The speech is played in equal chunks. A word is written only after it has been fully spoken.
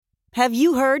Have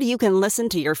you heard you can listen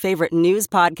to your favorite news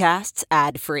podcasts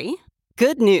ad-free?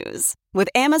 Good news. With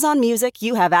Amazon Music,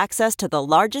 you have access to the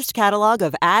largest catalog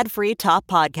of ad-free top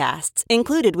podcasts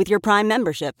included with your Prime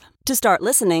membership. To start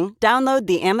listening, download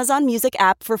the Amazon Music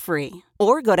app for free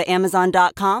or go to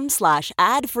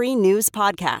amazon.com/ad-free news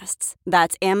podcasts.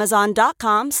 That's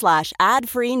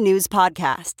amazon.com/ad-free news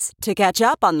podcasts to catch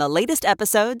up on the latest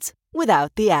episodes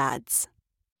without the ads.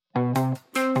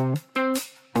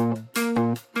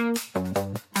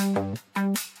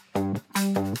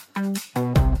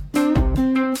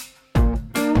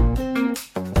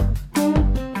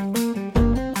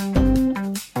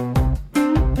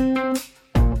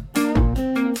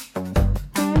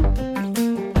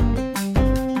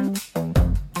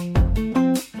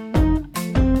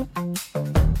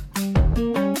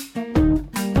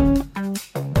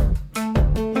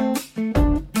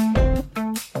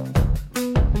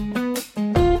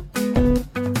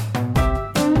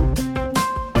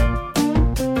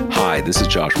 This is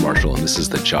Josh Marshall, and this is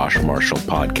the Josh Marshall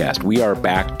Podcast. We are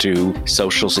back to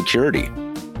Social Security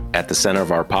at the center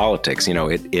of our politics. You know,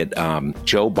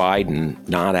 Joe Biden,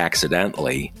 not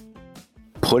accidentally,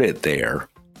 put it there,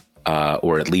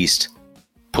 or at least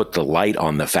put the light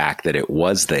on the fact that it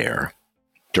was there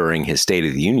during his State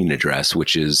of the Union address,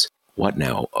 which is what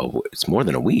now? Oh, it's more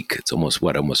than a week. It's almost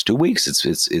 2 weeks. It's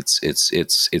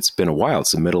been a while.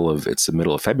 It's the middle of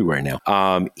February now.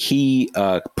 He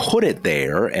put it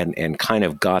there and kind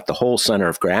of got the whole center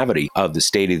of gravity of the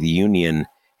State of the Union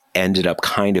ended up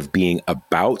kind of being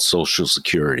about Social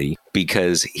Security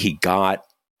because he got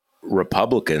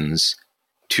Republicans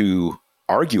to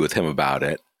argue with him about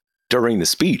it during the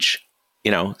speech. You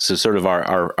know, so sort of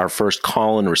our first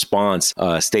call and response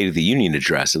State of the Union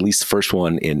address, at least the first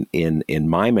one in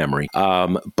my memory.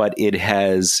 But it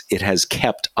has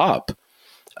kept up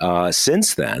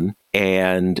since then,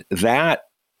 and that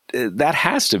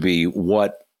has to be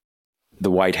what the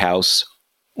White House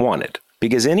wanted,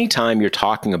 because anytime you're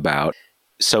talking about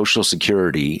Social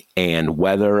Security and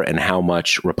whether and how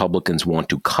much Republicans want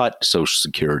to cut Social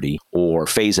Security or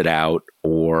phase it out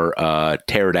or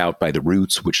tear it out by the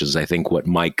roots, which is, I think, what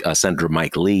Senator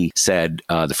Mike Lee said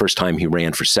the first time he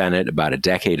ran for Senate about a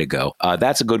decade ago.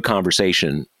 That's a good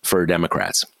conversation for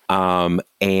Democrats.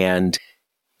 And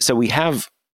so we have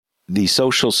the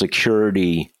Social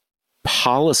Security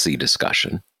policy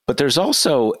discussion, but there's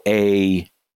also a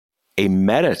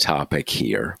meta topic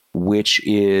here, which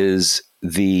is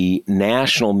the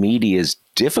national media's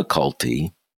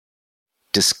difficulty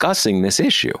discussing this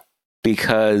issue,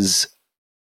 because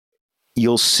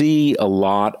you'll see a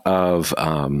lot of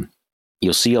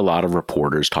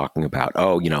reporters talking about,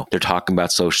 they're talking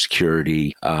about Social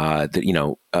Security,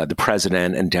 the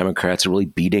president and Democrats are really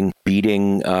beating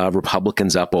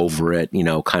Republicans up over it,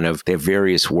 kind of their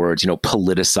various words,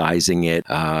 politicizing it,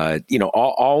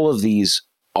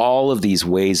 all of these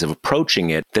ways of approaching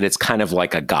it, that it's kind of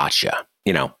like a gotcha,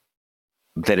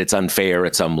 that it's unfair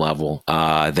at some level,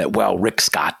 that, well, Rick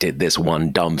Scott did this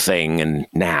one dumb thing and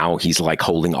now he's like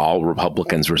holding all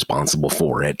Republicans responsible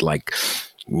for it. Like,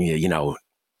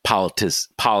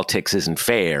 politics isn't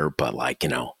fair, but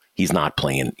he's not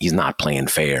playing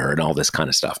fair and all this kind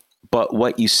of stuff. But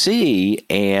what you see,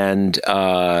 and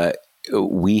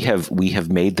we have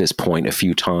made this point a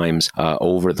few times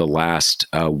over the last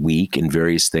week in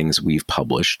various things we've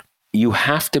published. You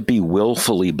have to be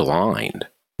willfully blind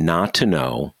not to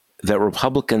know that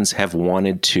Republicans have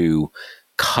wanted to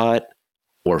cut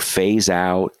or phase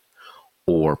out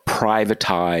or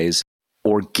privatize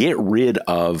or get rid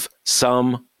of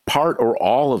some part or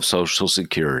all of Social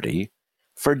Security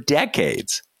for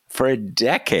decades. For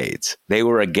decades. They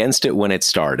were against it when it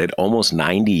started, almost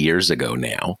 90 years ago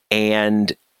now.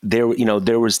 And there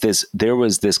was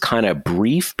this kind of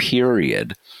brief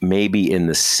period, maybe in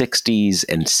the 60s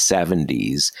and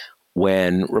 70s,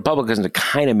 when Republicans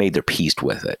kind of made their peace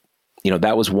with it.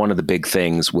 That was one of the big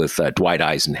things with Dwight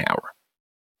Eisenhower.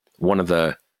 One of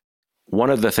the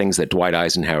things that Dwight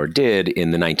Eisenhower did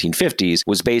in the 1950s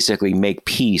was basically make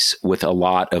peace with a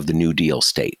lot of the New Deal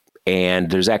state. And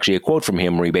there's actually a quote from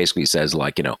him where he basically says,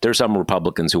 there's some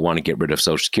Republicans who want to get rid of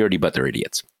Social Security, but they're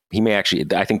idiots. I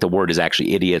think the word is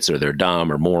actually idiots, or they're dumb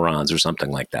or morons or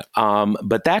something like that.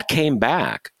 But that came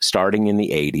back starting in the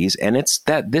 80s. And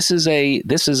this is a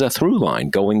through line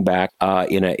going back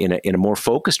in a more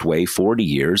focused way, 40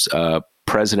 years.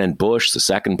 President Bush, the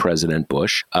second President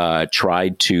Bush,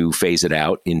 tried to phase it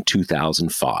out in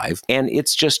 2005. And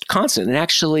it's just constant. And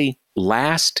actually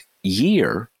last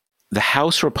year, the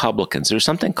House Republicans, there's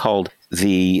something called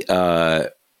the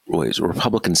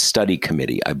Republican Study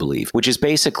Committee, I believe, which is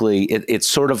basically, it's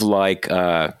sort of like,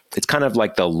 it's kind of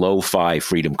like the lo-fi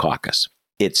Freedom Caucus.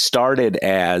 It started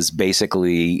as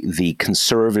basically the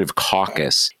conservative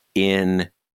caucus in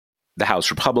the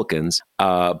House Republicans,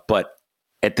 but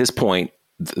at this point,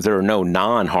 there are no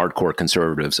non-hardcore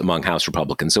conservatives among House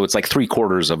Republicans, so it's like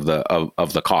 3/4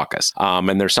 of the caucus,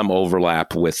 and there's some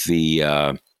overlap with the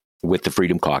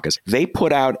Freedom Caucus. They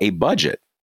put out a budget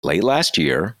late last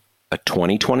year, a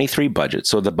 2023 budget,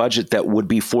 so the budget that would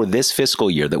be for this fiscal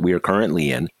year that we are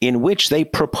currently in which they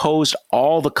proposed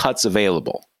all the cuts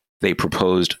available. They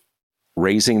proposed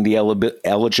raising the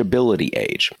eligibility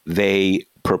age. They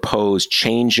proposed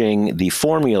changing the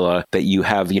formula that you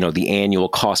have, the annual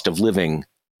cost of living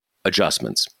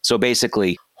adjustments. So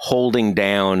basically holding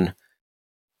down,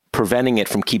 preventing it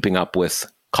from keeping up with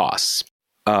costs.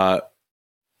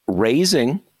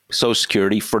 Raising Social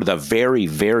Security for the very,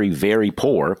 very, very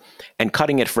poor and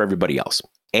cutting it for everybody else.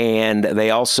 And they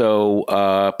also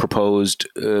proposed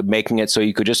making it so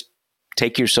you could just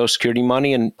take your Social Security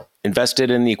money and invest it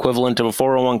in the equivalent of a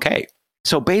 401k.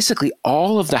 So basically,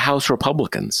 all of the House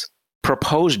Republicans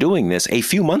proposed doing this a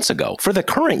few months ago for the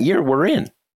current year we're in.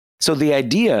 So the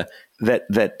idea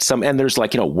that some, and there's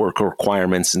work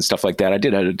requirements and stuff like that. I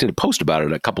did a post about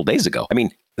it a couple days ago. I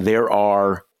mean, there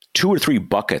are 2 or 3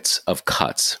 buckets of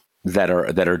cuts that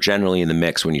are generally in the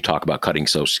mix when you talk about cutting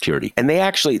Social Security. And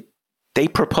they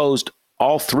proposed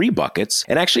all 3 buckets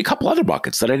and actually a couple other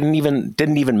buckets that I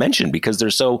didn't even mention because they're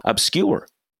so obscure.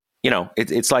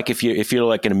 It's like if you're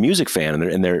like a music fan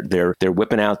and they're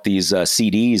whipping out these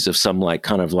CDs of some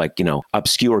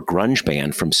obscure grunge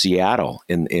band from Seattle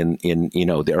in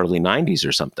the early 90s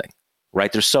or something,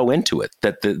 right? They're so into it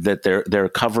that they're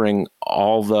covering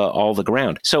all the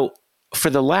ground. So for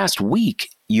the last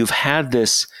week, you've had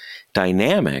this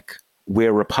dynamic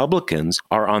where Republicans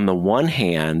are on the one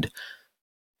hand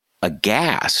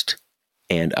aghast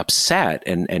and upset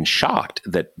and shocked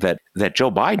that Joe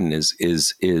Biden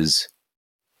is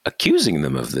accusing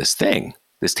them of this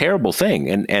terrible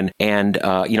thing. And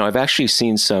I've actually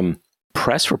seen some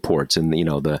press reports in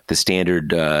the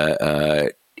standard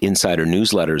insider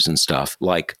newsletters and stuff,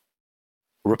 like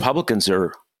Republicans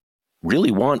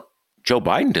really want Joe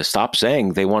Biden to stop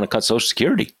saying they want to cut Social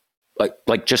Security.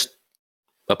 Like just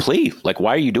a plea. Like,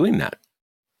 why are you doing that?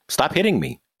 Stop hitting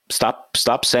me.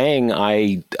 Stop saying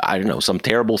I don't know, some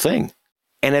terrible thing.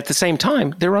 And at the same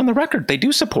time, they're on the record. They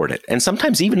do support it. And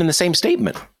sometimes even in the same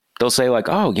statement, they'll say like,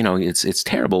 oh, it's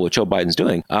terrible what Joe Biden's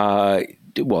doing.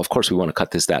 Well, of course, we want to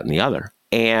cut this, that, and the other.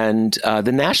 And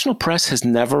the national press has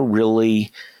never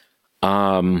really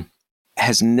found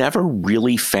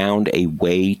a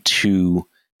way to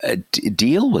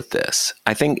deal with this.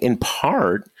 I think in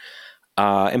part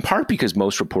because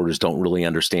most reporters don't really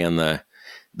understand the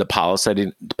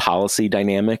policy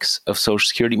dynamics of Social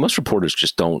Security. Most reporters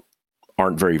just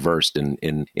aren't very versed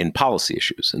in policy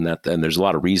issues, and there's a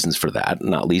lot of reasons for that.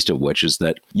 Not least of which is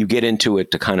that you get into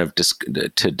it to kind of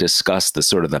to discuss the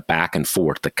sort of the back and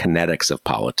forth, the kinetics of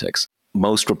politics.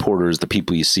 Most reporters, the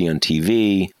people you see on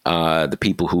TV, the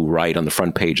people who write on the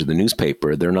front page of the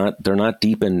newspaper, they're not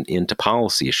deep into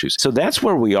policy issues. So that's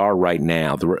where we are right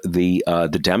now.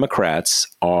 The Democrats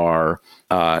are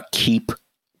keep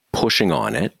pushing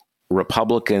on it.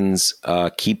 Republicans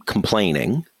keep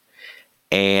complaining,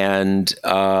 and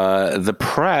the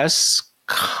press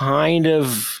kind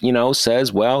of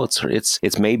says, well,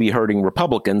 it's maybe hurting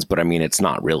Republicans, but I mean, it's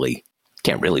not really,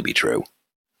 can't really be true.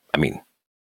 I mean,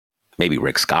 maybe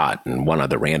Rick Scott and one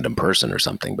other random person or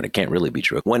something, but it can't really be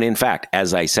true. When in fact,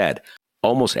 as I said,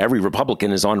 almost every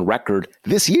Republican is on record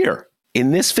this year,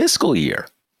 in this fiscal year,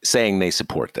 saying they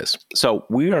support this. So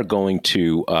we are going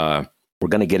to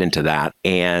get into that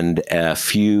and a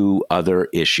few other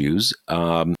issues.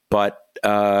 But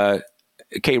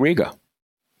Kate Riga,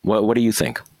 what do you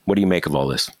think? What do you make of all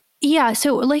this? Yeah.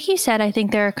 So like you said, I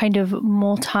think there are kind of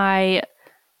multi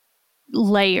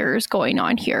layers going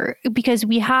on here, because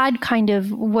we had kind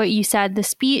of what you said, the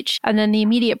speech, and then the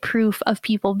immediate proof of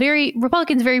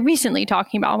Republicans very recently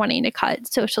talking about wanting to cut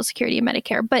Social Security and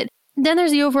Medicare. But then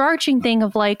there's the overarching thing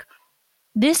of like,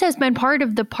 this has been part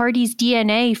of the party's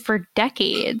DNA for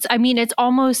decades. I mean, it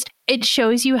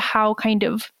shows you how kind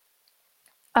of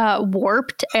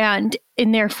warped and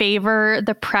in their favor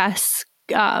the press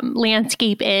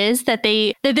landscape is, that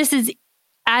this is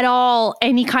at all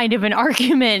any kind of an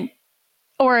argument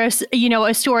or a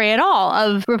story at all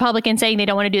of Republicans saying they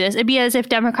don't want to do this. It'd be as if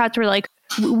Democrats were like,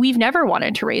 we've never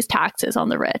wanted to raise taxes on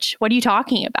the rich. What are you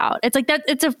talking about? It's like that.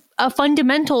 It's a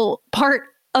fundamental part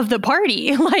of the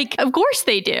party. Like, of course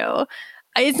they do.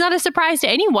 it's not a surprise to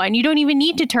anyone. You don't even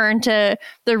need to turn to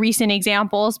the recent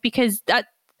examples because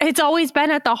it's always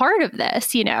been at the heart of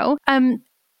this, you know?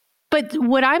 But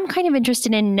what I'm kind of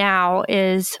interested in now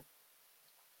is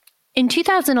in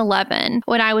 2011,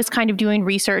 when I was kind of doing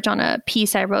research on a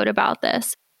piece I wrote about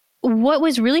this, what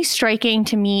was really striking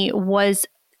to me was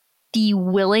the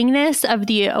willingness of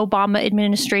the Obama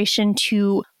administration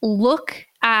to look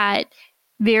at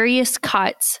various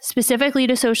cuts, specifically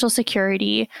to Social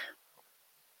Security,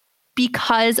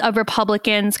 because of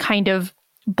Republicans' kind of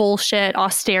bullshit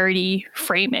austerity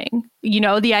framing. You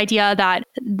know, the idea that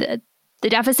the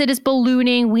deficit is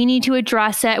ballooning, we need to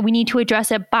address it. We need to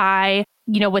address it by,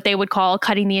 you know, what they would call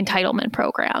cutting the entitlement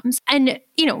programs. And,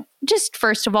 you know, just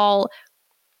first of all,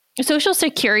 Social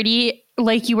Security,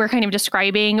 like you were kind of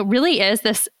describing, really is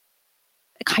this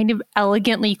kind of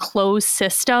elegantly closed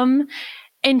system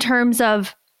in terms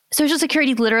of Social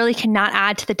Security literally cannot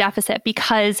add to the deficit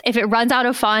because if it runs out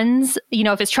of funds, you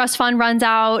know, if its trust fund runs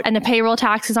out and the payroll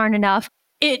taxes aren't enough,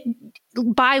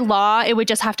 by law, it would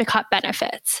just have to cut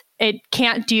benefits. It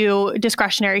can't do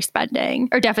discretionary spending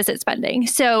or deficit spending.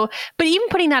 So, but even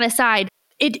putting that aside,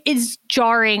 it is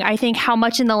jarring, I think, how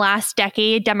much in the last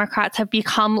decade Democrats have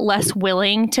become less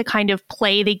willing to kind of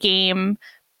play the game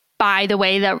by the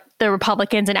way that the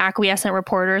Republicans and acquiescent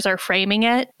reporters are framing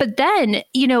it. But then,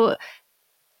 you know,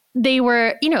 they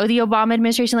were, you know, the Obama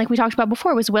administration, like we talked about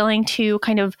before, was willing to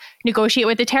kind of negotiate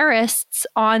with the terrorists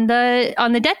on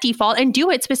the debt default and do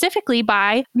it specifically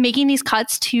by making these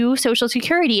cuts to Social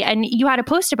Security. And you had a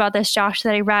post about this, Josh,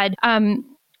 that I read,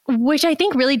 which I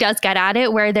think really does get at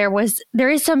it, where there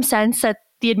is some sense that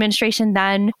the administration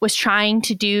then was trying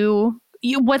to do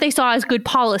what they saw as good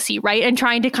policy, right? And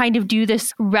trying to kind of do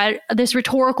this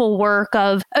rhetorical work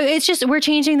of, it's just, we're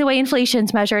changing the way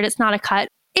inflation's measured. It's not a cut.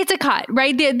 It's a cut,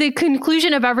 right? The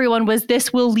conclusion of everyone was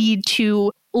this will lead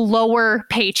to lower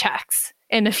paychecks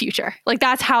in the future. Like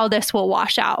that's how this will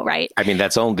wash out, right? I mean,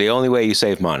 that's the only way you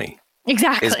save money.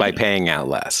 Exactly. Is by paying out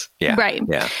less. Yeah. Right.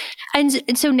 Yeah.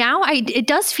 And so now it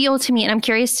does feel to me, and I'm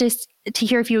curious to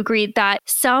hear if you agree, that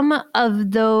some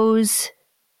of those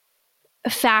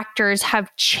factors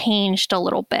have changed a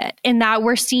little bit in that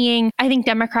we're seeing, I think,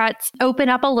 Democrats open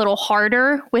up a little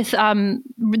harder with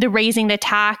the raising the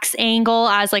tax angle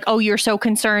as like, oh, you're so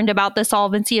concerned about the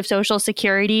solvency of Social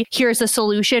Security. Here's a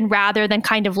solution, rather than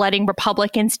kind of letting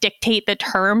Republicans dictate the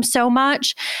terms so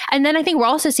much. And then I think we're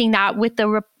also seeing that with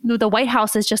the White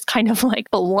House is just kind of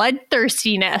like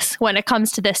bloodthirstiness when it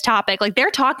comes to this topic. Like they're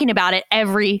talking about it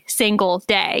every single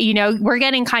day. You know, we're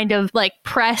getting kind of like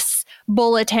press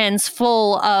bulletins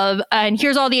full of, and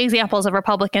here's all the examples of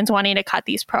Republicans wanting to cut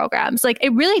these programs. Like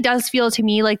it really does feel to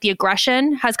me like the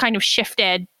aggression has kind of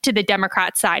shifted to the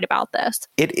Democrat side about this.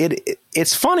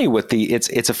 It's funny with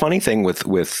it's a funny thing with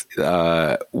where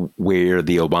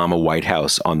the Obama White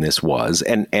House on this was,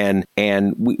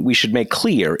 and we should make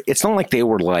clear, it's not like they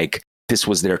were like, this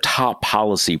was their top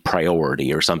policy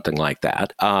priority or something like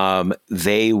that.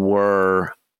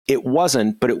 It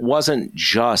wasn't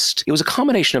just, it was a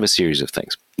combination of a series of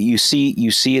things. You see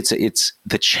it's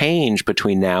the change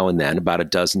between now and then, about a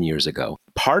dozen years ago.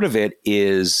 Part of it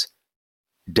is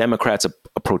Democrats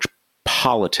approach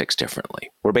politics differently.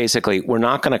 We're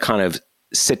not going to kind of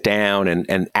sit down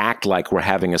and act like we're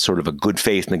having a sort of a good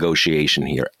faith negotiation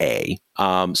here,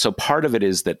 So part of it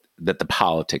is that the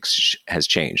politics has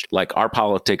changed. Like our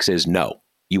politics is no.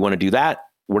 You want to do that?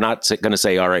 We're not going to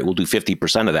say, all right, we'll do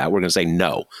 50% of that. We're going to say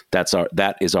no.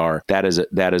 That is our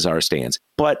stance.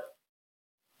 But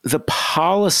the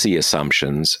policy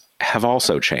assumptions have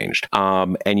also changed,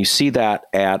 and you see that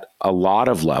at a lot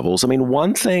of levels. I mean,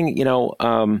 one thing,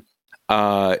 Joe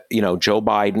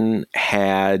Biden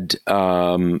had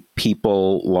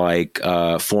people like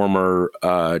former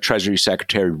Treasury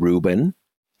Secretary Rubin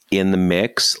in the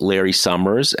mix, Larry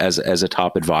Summers as a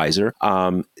top advisor.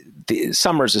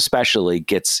 Summers especially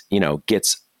gets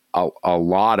a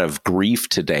lot of grief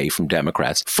today from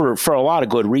Democrats for a lot of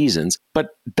good reasons.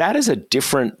 But that's a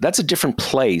different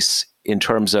place in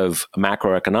terms of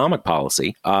macroeconomic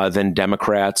policy than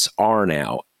Democrats are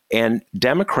now. And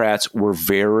Democrats were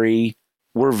very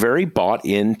bought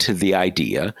into the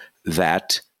idea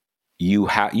that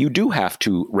you do have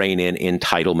to rein in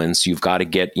entitlements. You've got to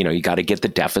get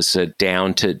the deficit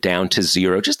down to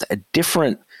zero. Just a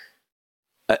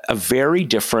very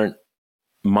different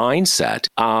mindset.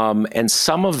 And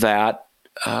some of that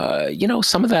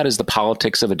is the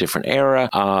politics of a different era.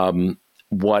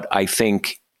 What I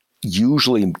think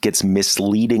usually gets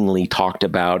misleadingly talked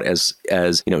about as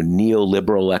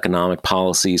neoliberal economic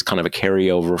policies, kind of a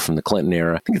carryover from the Clinton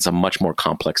era. I think it's a much more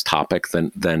complex topic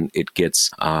than it gets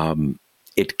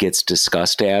it gets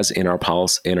discussed as in our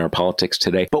politics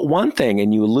today. But one thing,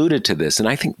 and you alluded to this, and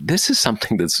I think this is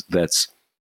something that's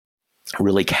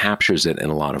really captures it in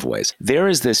a lot of ways. There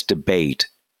is this debate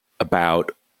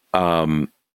about the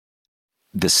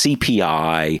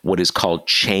CPI, what is called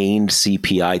chained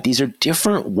CPI. These are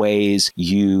different ways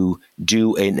you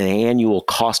do an annual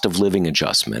cost of living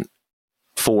adjustment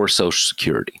for Social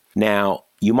Security. Now,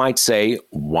 you might say,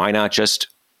 why not just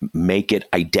make it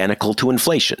identical to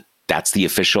inflation? That's the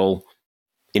official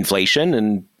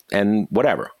inflation and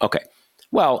whatever. Okay.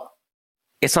 Well,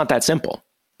 it's not that simple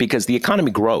because the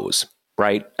economy grows,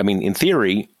 right? I mean, in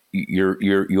theory,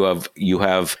 you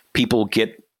have people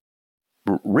get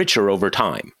richer over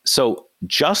time. So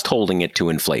just holding it to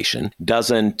inflation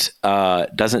doesn't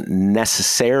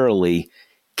necessarily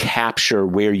capture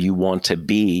where you want to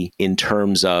be in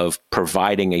terms of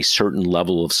providing a certain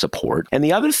level of support. And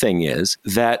the other thing is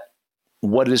that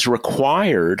what is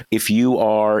required if you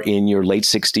are in your late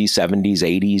 60s, 70s,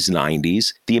 80s,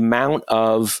 90s, the amount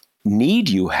of need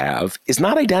you have is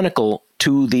not identical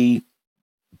to the,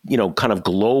 kind of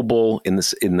global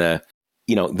the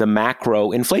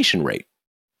macro inflation rate.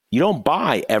 You don't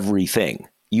buy everything.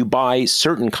 You buy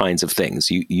certain kinds of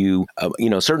things. You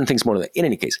certain things more than that. In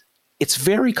any case, it's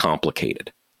very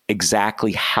complicated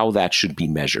exactly how that should be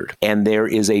measured. And there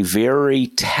is a very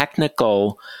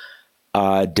technical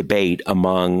debate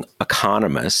among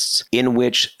economists in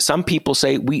which some people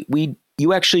say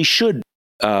you actually should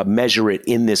measure it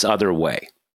in this other way.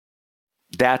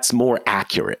 That's more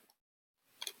accurate,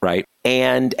 right?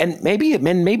 And maybe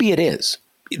it is.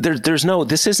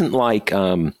 This isn't like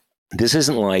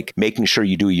making sure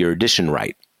you do your addition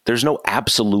right. There's no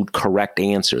absolute correct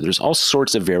answer. There's all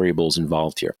sorts of variables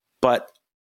involved here. But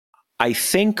I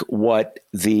think what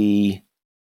the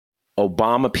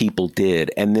Obama people did,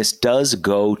 and this does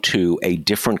go to a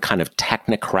different kind of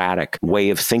technocratic way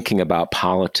of thinking about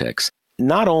politics.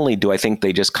 Not only do I think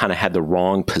they just kind of had the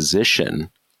wrong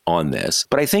position on this,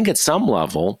 but I think at some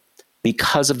level,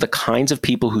 because of the kinds of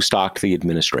people who stalked the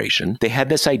administration, they had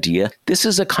this idea, this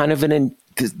is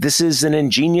an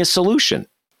ingenious solution.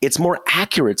 It's more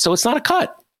accurate, so it's not a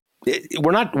cut.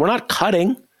 We're not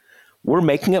cutting, we're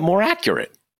making it more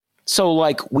accurate.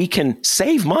 So we can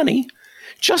save money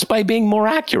just by being more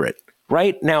accurate,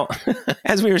 right? Now,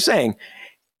 as we were saying,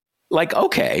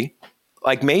 maybe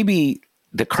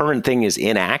the current thing is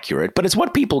inaccurate, but it's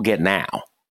what people get now.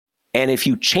 And if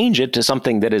you change it to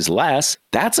something that is less,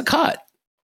 that's a cut.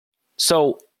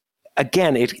 So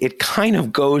again, it kind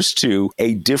of goes to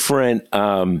a different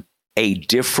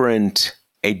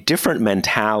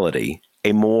mentality,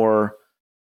 a more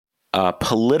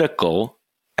political,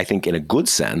 I think in a good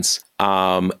sense,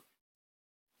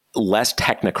 less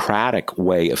technocratic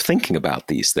way of thinking about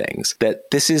these things.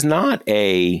 That this is not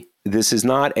a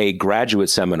graduate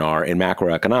seminar in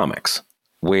macroeconomics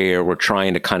where we're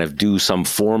trying to kind of do some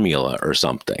formula or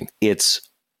something. It's,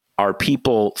 are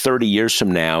people 30 years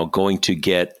from now going to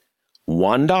get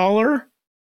 $1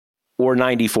 or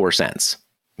 94 cents?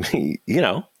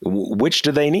 Which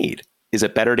do they need? Is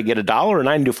it better to get $1 or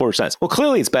 94 cents? Well,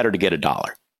 clearly it's better to get $1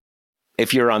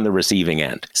 if you're on the receiving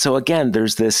end. So again,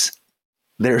 there's this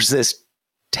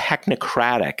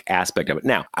technocratic aspect of it.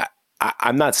 Now,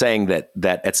 I'm not saying that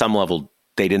at some level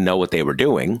they didn't know what they were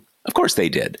doing. Of course they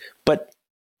did, but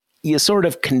you sort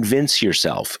of convince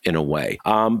yourself in a way.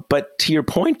 But to your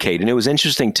point, Kate, and it was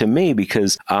interesting to me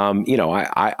because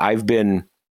I've been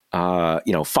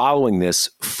following this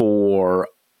for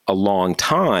a long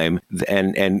time,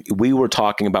 and we were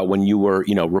talking about when you were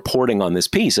reporting on this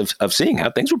piece of seeing how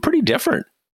things were pretty different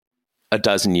a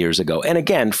dozen years ago. And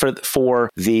again, for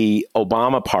the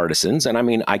Obama partisans, and I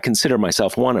mean, I consider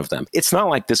myself one of them, it's not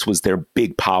like this was their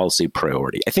big policy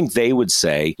priority. I think they would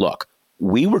say, look,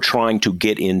 we were trying to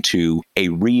get into a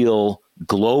real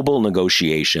global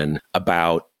negotiation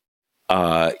about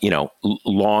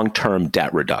long-term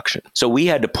debt reduction. So we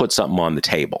had to put something on the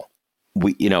table.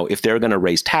 We, if they're going to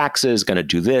raise taxes, going to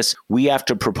do this, we have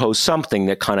to propose something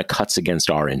that kind of cuts against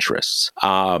our interests.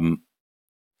 And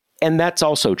that's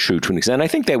also true to an extent. And I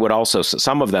think they would also,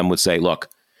 some of them would say, look,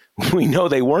 we know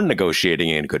they weren't negotiating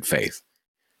in good faith.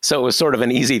 So it was sort of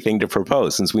an easy thing to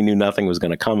propose since we knew nothing was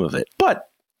going to come of it. But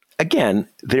again,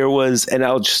 there was, and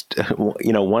I'll just,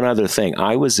 one other thing.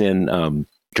 I was in,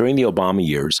 during the Obama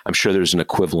years, I'm sure there's an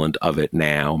equivalent of it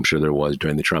now. I'm sure there was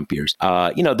during the Trump years.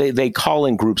 They call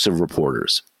in groups of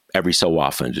reporters every so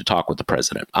often to talk with the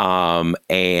president.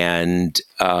 And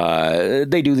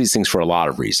they do these things for a lot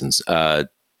of reasons.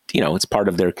 It's part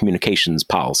of their communications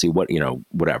policy,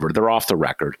 whatever. They're off the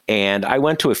record. And I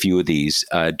went to a few of these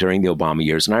during the Obama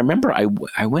years. And I remember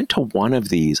I went to one of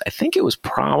these. I think it was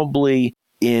probably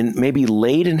in maybe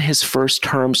late in his first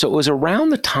term. So it was around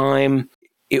the time,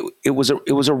 it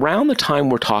was around the time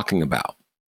we're talking about,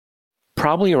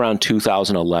 probably around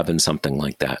 2011, something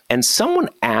like that. And someone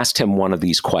asked him one of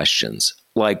these questions,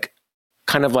 like,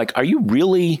 kind of like, are you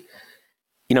really,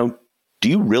 do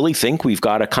you really think we've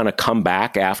got to kind of come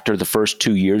back after the first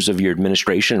 2 years of your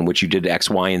administration in which you did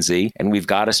X, Y, and Z, and we've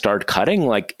got to start cutting?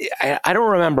 Like, I don't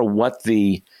remember what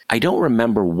the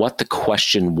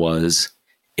question was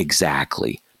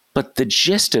exactly, but the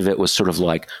gist of it was sort of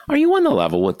like, are you on the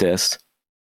level with this?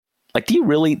 Like, do you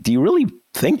really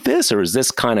think this, or is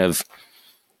this kind of,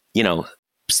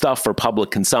 stuff for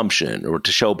public consumption or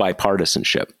to show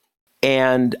bipartisanship?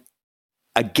 And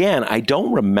again, I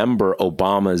don't remember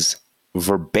Obama's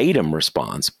verbatim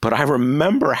response, but I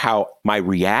remember how my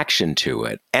reaction to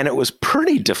it, and it was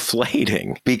pretty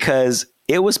deflating, because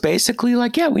it was basically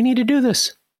like, yeah, we need to do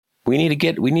this. We need to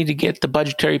get the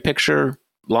budgetary picture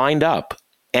lined up.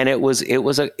 And it was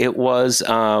a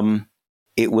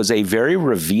very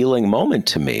revealing moment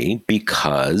to me,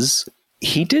 because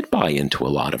he did buy into a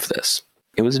lot of this.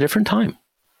 It was a different time.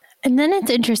 And then it's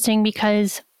interesting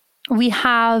because we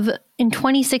have, in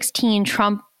 2016,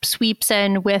 Trump sweeps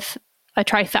in with a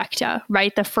trifecta,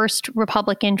 right? The first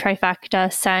Republican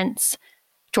trifecta since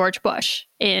George Bush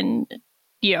during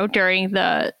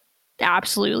the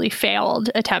absolutely failed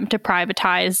attempt to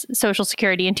privatize Social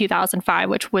Security in 2005,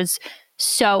 which was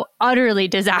so utterly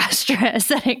disastrous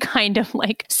that it kind of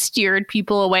like steered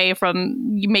people away from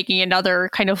making another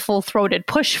kind of full-throated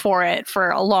push for it for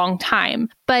a long time.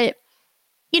 But,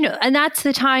 and that's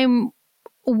the time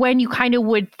when you kind of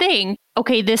would think,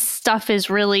 okay, this stuff is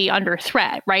really under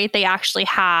threat, right? They actually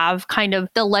have kind of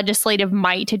the legislative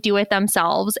might to do it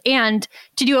themselves, and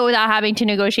to do it without having to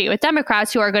negotiate with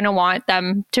Democrats who are going to want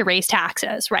them to raise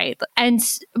taxes, right?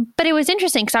 But it was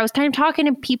interesting because I was kind of talking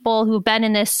to people who've been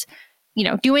in this,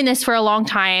 doing this for a long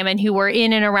time and who were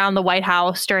in and around the White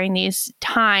House during these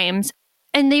times.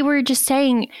 And they were just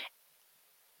saying,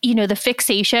 the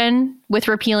fixation with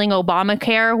repealing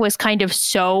Obamacare was kind of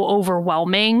so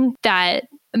overwhelming that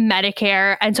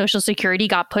Medicare and Social Security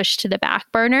got pushed to the back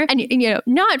burner. And,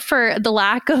 not for the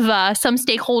lack of some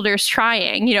stakeholders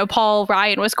trying. Paul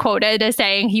Ryan was quoted as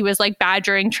saying he was like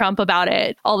badgering Trump about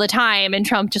it all the time, and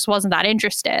Trump just wasn't that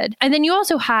interested. And then you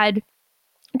also had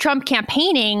Trump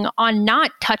campaigning on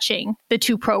not touching the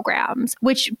two programs,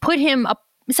 which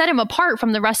set him apart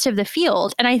from the rest of the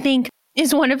field. And I think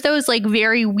is one of those like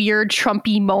very weird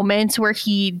Trumpy moments where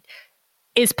he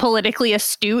is politically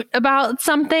astute about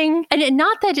something. And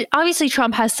not that obviously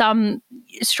Trump has some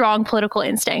strong political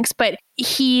instincts, but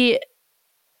he's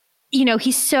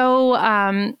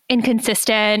so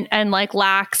inconsistent and like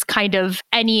lacks kind of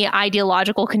any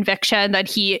ideological conviction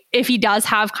that if he does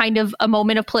have kind of a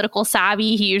moment of political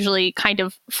savvy, he usually kind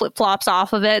of flip-flops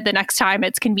off of it the next time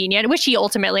it's convenient, which he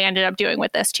ultimately ended up doing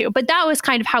with this too. But that was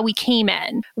kind of how we came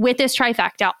in with this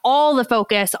trifecta, all the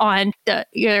focus on they're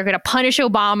going to punish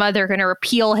Obama, they're going to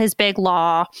repeal his big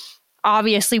law.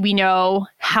 Obviously, we know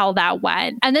how that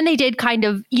went. And then they did kind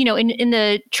of, in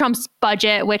the Trump's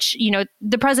budget, which,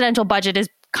 the presidential budget is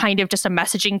kind of just a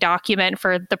messaging document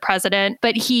for the president.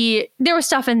 But there was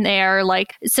stuff in there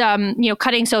like some,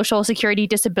 cutting Social Security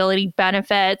disability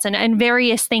benefits and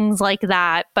various things like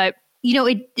that. But,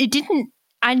 it didn't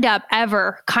end up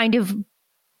ever kind of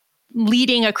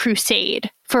leading a crusade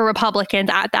for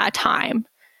Republicans at that time.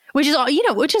 Which is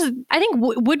I think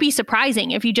would be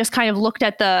surprising if you just kind of looked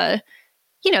at the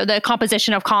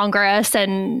composition of Congress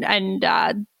and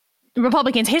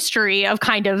Republicans' history of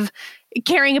kind of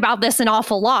caring about this an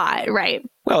awful lot, right?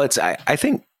 Well, I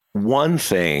think one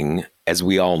thing, as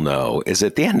we all know, is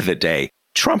at the end of the day,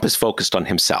 Trump is focused on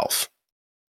himself,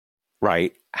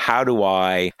 right? How do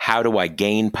I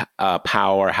gain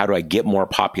power? How do I get more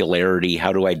popularity?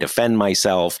 How do I defend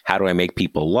myself? How do I make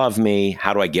people love me?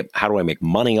 How do I make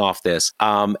money off this?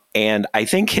 And I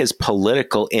think his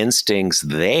political instincts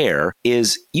there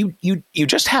is you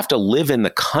just have to live in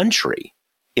the country,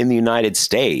 in the United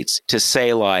States, to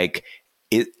say like,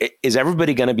 is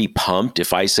everybody going to be pumped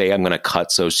if I say I'm going to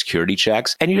cut Social Security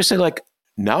checks? And you just say like,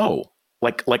 no.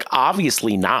 Like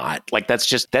obviously not. Like that's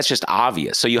just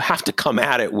obvious. So you have to come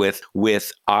at it with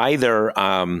either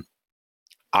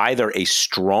a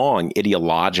strong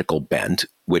ideological bent,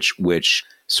 which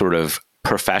sort of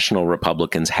professional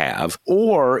Republicans have,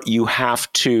 or you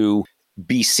have to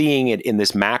be seeing it in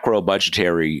this macro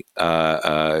budgetary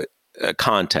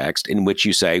context in which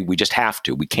you say we just have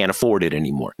to. We can't afford it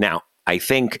anymore. Now, I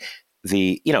think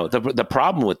the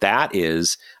problem with that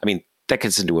is, that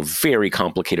gets into a very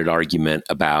complicated argument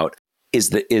about is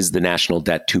the national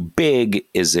debt too big?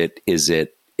 Is it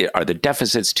Are the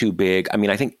deficits too big? I mean,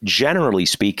 I think generally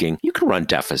speaking, you can run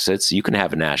deficits. You can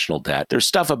have a national debt. There's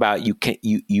stuff about you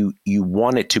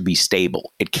want it to be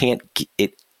stable. It can't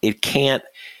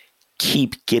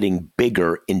keep getting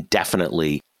bigger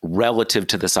indefinitely relative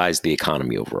to the size of the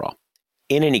economy overall.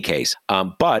 In any case,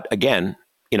 but again,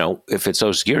 if it's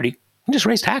Social Security, you just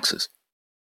raise taxes.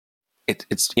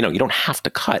 It's you don't have to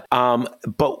cut.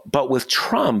 But with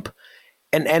Trump,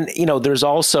 and there's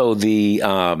also the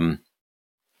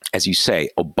as you say,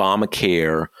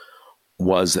 Obamacare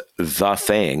was the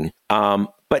thing.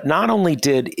 But not only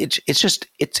did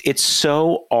it's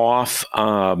so off.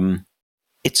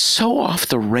 It's so off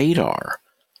the radar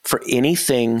for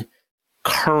anything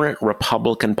current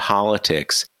Republican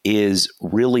politics is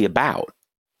really about.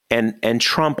 And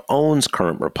Trump owns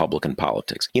current Republican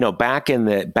politics. Back in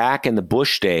the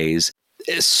Bush days,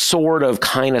 sort of,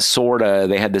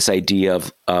 they had this idea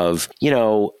of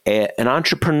an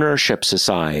entrepreneurship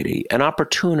society, an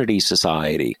opportunity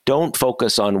society. Don't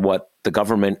focus on what the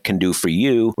government can do for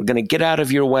you. We're going to get out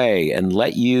of your way and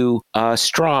let you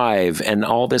strive and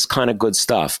all this kind of good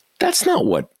stuff. That's not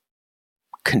what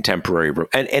contemporary,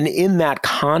 and in that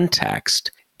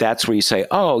context, that's where you say,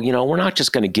 we're not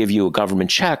just going to give you a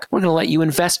government check. We're going to let you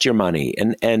invest your money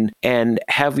and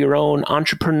have your own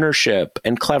entrepreneurship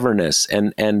and cleverness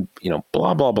and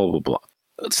blah, blah, blah, blah, blah.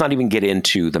 Let's not even get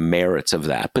into the merits of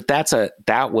that. But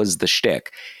that was the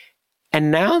shtick. And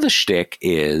now the shtick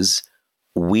is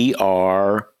we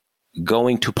are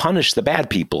going to punish the bad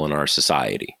people in our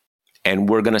society. And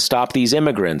we're going to stop these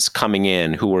immigrants coming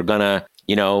in who are going to,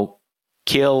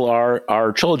 kill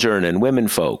our children and women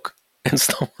folk. And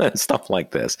stuff like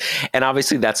this. And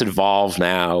obviously that's evolved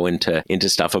now into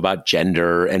stuff about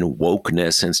gender and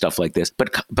wokeness and stuff like this.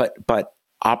 But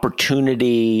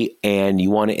opportunity and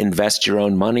you want to invest your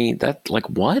own money, that like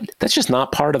what? That's just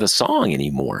not part of the song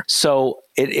anymore. So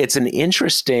it's an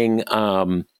interesting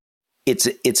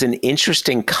it's an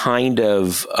interesting kind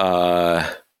of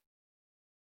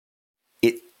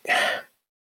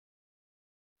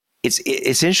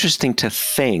it's interesting to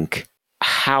think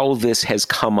how this has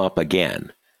come up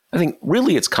again. I think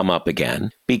really it's come up again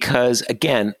because,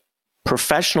 again,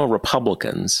 professional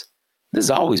Republicans, this has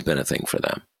always been a thing for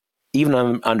them.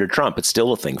 Even under Trump, it's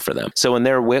still a thing for them. So when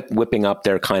they're whipping up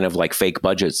their kind of like fake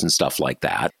budgets and stuff like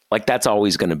that's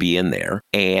always going to be in there.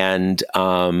 And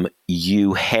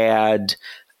you had,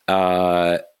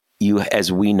 as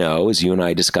we know, as you and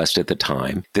I discussed at the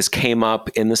time, this came up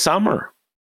in the summer,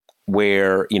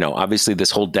 where, obviously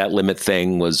this whole debt limit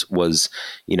thing was,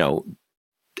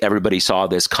 everybody saw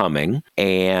this coming.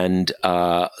 And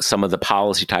some of the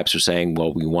policy types are saying,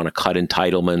 well, we want to cut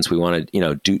entitlements. We want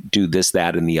to, do this,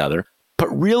 that, and the other. But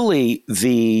really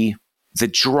the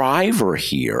driver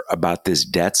here about this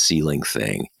debt ceiling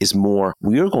thing is more,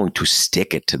 we are going to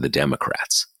stick it to the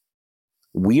Democrats.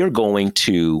 We are going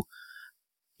to,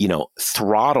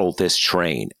 throttle this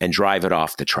train and drive it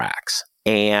off the tracks.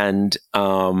 And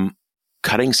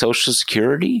cutting Social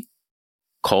Security,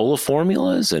 COLA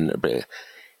formulas, and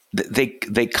they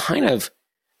kind of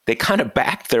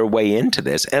backed their way into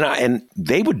this, and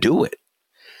they would do it.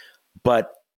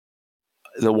 But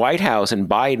the White House and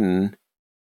Biden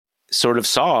sort of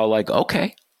saw like,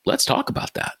 okay, let's talk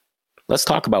about that. Let's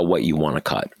talk about what you want to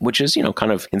cut, which is,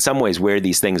 kind of in some ways where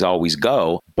these things always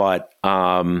go. But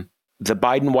the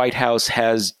Biden White House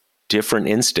has different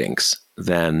instincts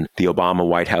than the Obama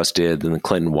White House did, than the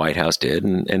Clinton White House did.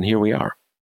 And here we are.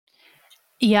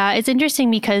 Yeah, it's interesting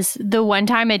because the one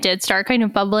time it did start kind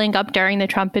of bubbling up during the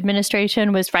Trump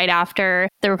administration was right after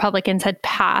the Republicans had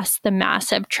passed the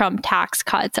massive Trump tax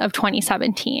cuts of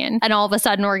 2017. And all of a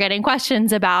sudden we're getting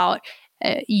questions about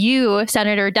you,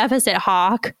 Senator Deficit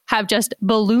Hawk, have just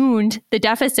ballooned the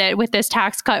deficit with this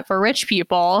tax cut for rich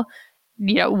people.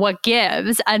 What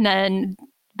gives? And then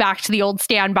back to the old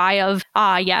standby of,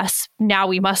 yes, now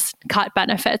we must cut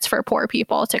benefits for poor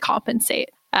people to compensate,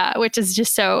 which is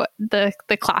just so the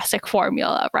classic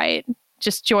formula, right?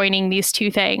 Just joining these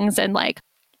two things and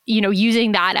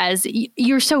using that as,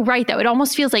 you're so right, though. It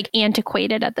almost feels like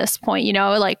antiquated at this point,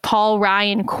 like Paul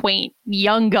Ryan quaint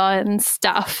Young Guns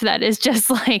stuff that is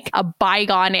just like a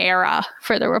bygone era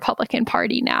for the Republican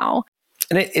Party now.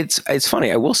 And it's funny.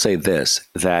 I will say this,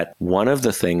 that one of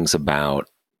the things about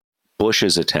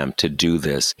Bush's attempt to do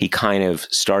this, he kind of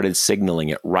started signaling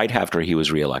it right after he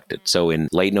was reelected. So in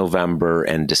late November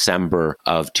and December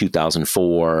of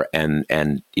 2004 and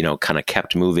kind of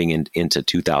kept moving into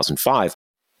 2005.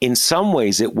 In some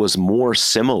ways, it was more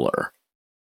similar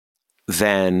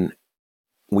than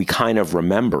we kind of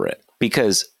remember it,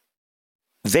 because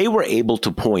they were able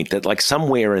to point that like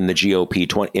somewhere in the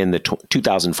GOP, in the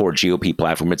 2004 GOP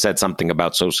platform, it said something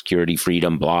about Social Security,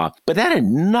 freedom, blah, but that had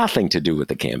nothing to do with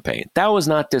the campaign. That was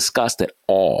not discussed at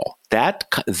all.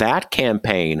 That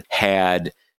campaign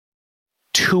had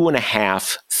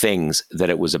 2.5 things that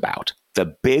it was about.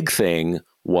 The big thing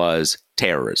was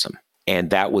terrorism, and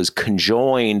that was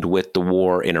conjoined with the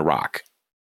war in Iraq.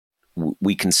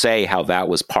 We can say how that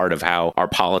was part of how our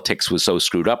politics was so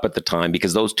screwed up at the time,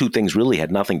 because those two things really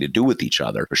had nothing to do with each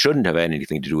other, or shouldn't have had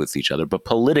anything to do with each other, but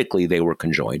politically they were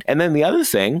conjoined. And then the other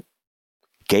thing,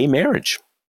 gay marriage.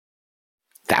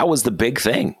 That was the big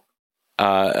thing.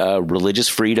 Religious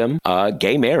freedom,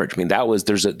 gay marriage. I mean, that was,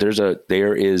 there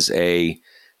is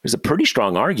a pretty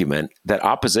strong argument that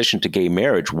opposition to gay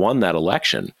marriage won that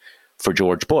election for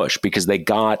George Bush, because they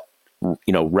got,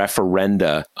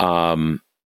 referenda,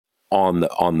 on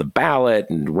the ballot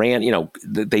and ran,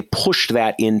 they pushed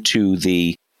that into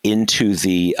the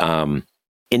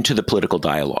political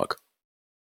dialogue.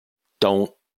 Don't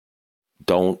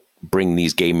bring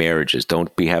these gay marriages.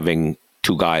 Don't be having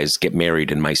two guys get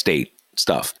married in my state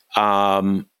stuff.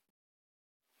 So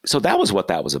that was what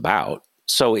that was about.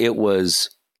 So it was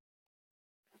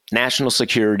national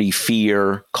security,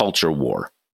 fear, culture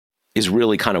war is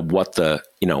really kind of what the,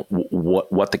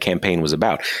 what the campaign was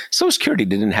about. Social Security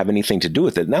didn't have anything to do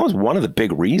with it. And that was one of the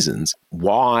big reasons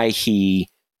why he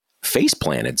face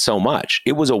planted so much.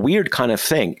 It was a weird kind of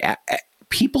thing.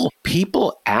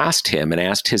 People asked him and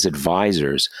asked his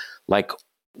advisors, like,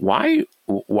 why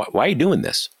are you doing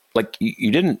this? Like, you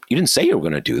didn't say you were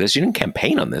going to do this. You didn't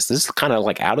campaign on this. This is kind of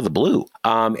like out of the blue.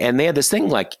 And they had this thing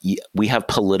like, we have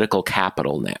political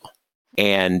capital now.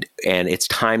 And it's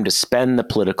time to spend the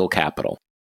political capital.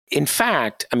 In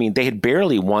fact, I mean, they had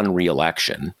barely won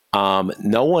re-election.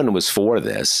 No one was for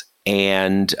this.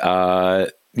 And,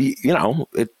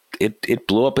 it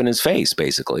blew up in his face,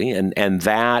 basically. And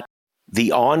that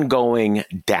the ongoing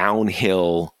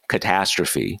downhill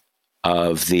catastrophe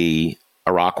of the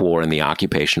Iraq War and the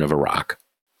occupation of Iraq,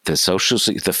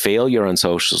 the failure on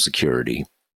Social Security,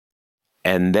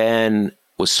 and then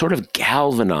was sort of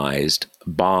galvanized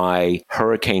by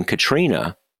Hurricane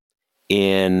Katrina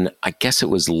in, I guess it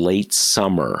was late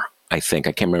summer. I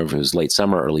can't remember if it was late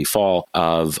summer, early fall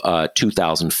of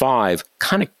 2005,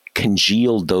 kind of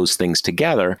congealed those things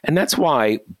together. And that's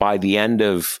why by the end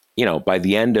of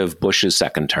Bush's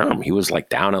second term, he was like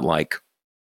down at like,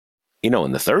 in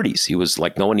the 30s. He was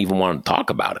like, no one even wanted to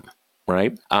talk about him.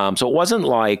 Right. So it wasn't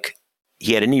like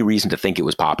he had any reason to think it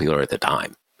was popular at the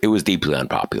time. It was deeply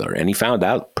unpopular. And he found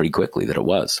out pretty quickly that it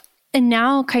was. And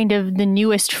now kind of the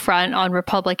newest front on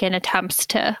Republican attempts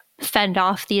to fend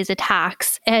off these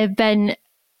attacks they've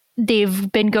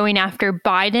been going after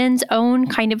Biden's own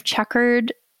kind of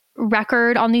checkered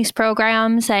record on these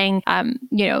programs, saying,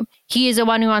 he is the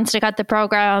one who wants to cut the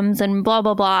programs and blah,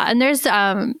 blah, blah. And there's,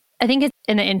 I think it's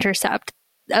in The Intercept,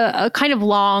 a kind of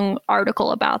long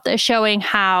article about this, showing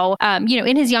how,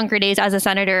 in his younger days as a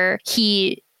senator,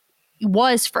 he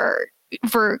was for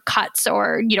cuts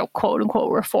or, quote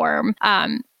unquote reform,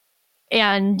 and,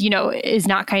 is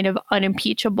not kind of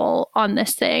unimpeachable on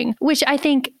this thing, which I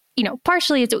think,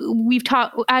 partially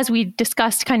as we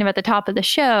discussed kind of at the top of the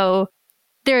show,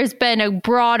 there's been a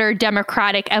broader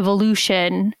democratic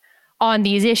evolution on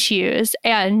these issues.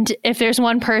 And if there's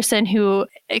one person who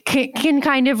can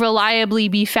kind of reliably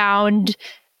be found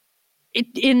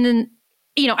in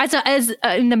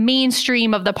in the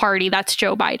mainstream of the party, that's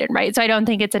Joe Biden, right? So I don't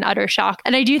think it's an utter shock.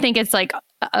 And I do think it's like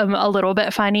a little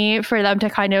bit funny for them to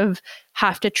kind of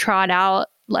have to trot out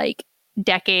like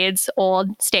decades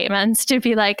old statements to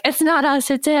be like, it's not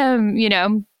us, it's him,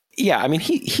 Yeah, I mean,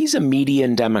 he's a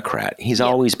median Democrat. He's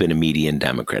always been a median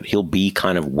Democrat. He'll be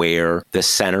kind of where the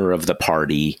center of the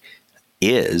party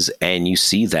is. And you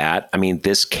see that. I mean,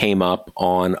 this came up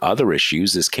on other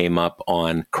issues. This came up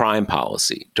on crime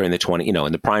policy during the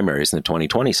in the primaries in the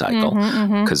 2020 cycle,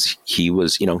 because he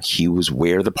was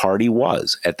where the party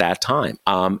was at that time.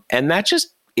 And that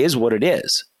just is what it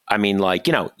is. I mean, like,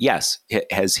 yes,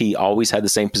 has he always had the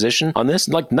same position on this?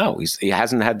 Like, no, he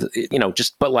hasn't had,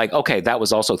 but like, okay, that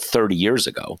was also 30 years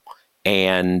ago.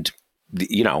 And,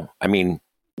 I mean,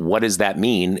 what does that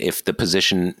mean if the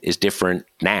position is different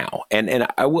now? And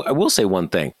I will say one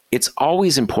thing. It's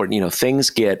always important, things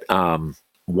get,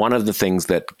 one of the things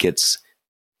that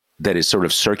is sort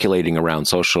of circulating around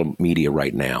social media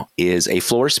right now is a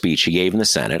floor speech he gave in the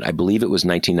Senate. I believe it was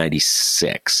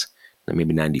 1996.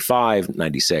 Maybe 95,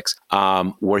 96,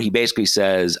 where he basically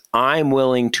says, I'm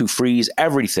willing to freeze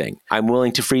everything. I'm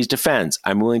willing to freeze defense.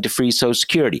 I'm willing to freeze Social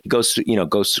Security. He goes through,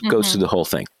 goes through the whole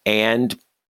thing. And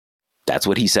that's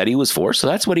what he said he was for. So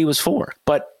that's what he was for.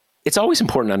 But it's always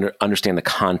important to understand the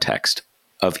context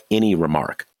of any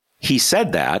remark. He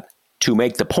said that to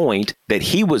make the point that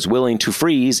he was willing to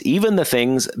freeze even the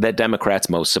things that Democrats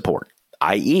most support,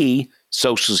 i.e.,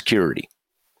 Social Security.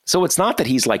 So it's not that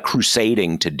he's like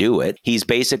crusading to do it. He's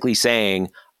basically saying,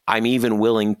 I'm even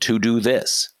willing to do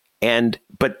this.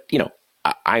 But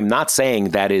I'm not saying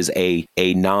that is a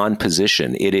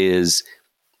non-position. It is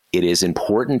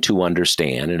important to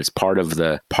understand, and it's part of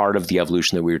the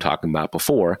evolution that we were talking about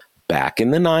before. Back in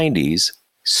the 90s,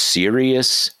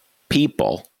 serious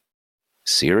people,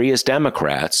 serious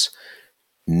Democrats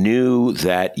knew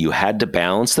that you had to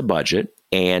balance the budget,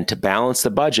 and to balance the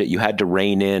budget, you had to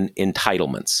rein in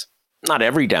entitlements. Not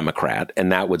every Democrat,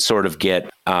 and that would sort of get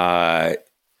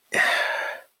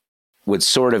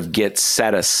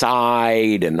set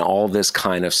aside and all this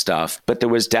kind of stuff. But there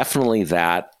was definitely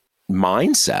that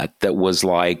mindset that was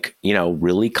like,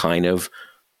 really kind of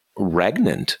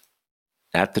regnant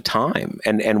at the time.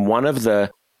 And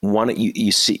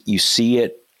you see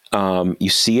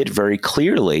it very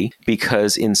clearly,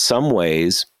 because in some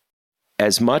ways,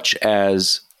 as much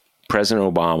as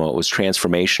President Obama was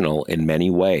transformational in many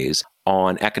ways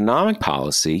on economic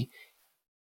policy,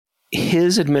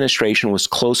 his administration was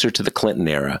closer to the Clinton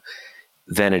era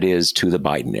than it is to the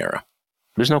Biden era.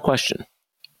 There's no question.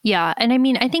 Yeah. And I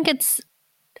mean, I think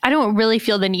I don't really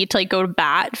feel the need to go to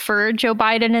bat for Joe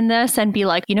Biden in this and be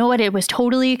like, you know what, it was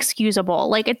totally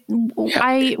excusable.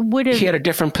 I would have. He had a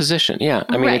different position. Yeah.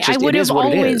 I mean, right. I would have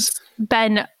always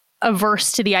been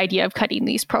averse to the idea of cutting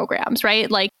these programs, right?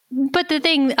 But the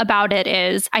thing about it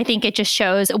is, I think it just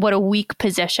shows what a weak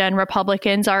position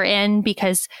Republicans are in,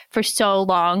 because for so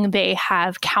long they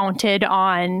have counted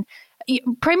on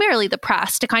primarily the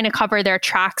press to kind of cover their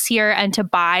tracks here and to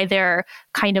buy their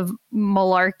kind of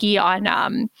malarkey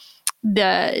on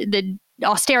the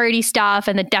austerity stuff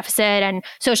and the deficit, and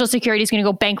Social Security is going to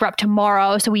go bankrupt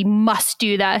tomorrow, so we must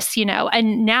do this,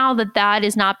 And now that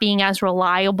is not being as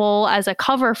reliable as a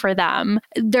cover for them,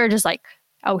 they're just like,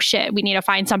 oh shit, we need to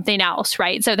find something else,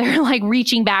 right? So they're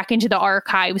reaching back into the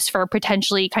archives for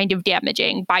potentially kind of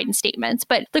damaging Biden statements.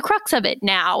 But the crux of it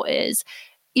now is,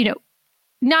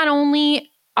 not only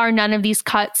are none of these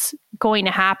cuts going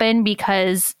to happen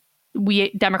because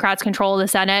Democrats control the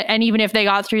Senate, and even if they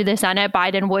got through the Senate,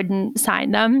 Biden wouldn't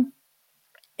sign them.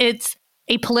 It's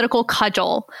a political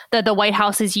cudgel that the White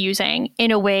House is using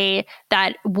in a way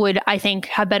that would, I think,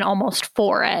 have been almost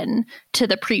foreign to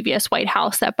the previous White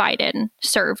House that Biden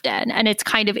served in. And it's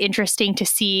kind of interesting to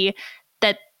see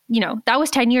that, that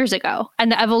was 10 years ago,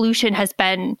 and the evolution has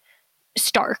been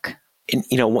stark.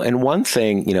 And one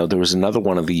thing, there was another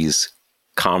one of these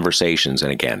conversations, and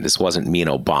again, this wasn't me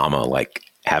and Obama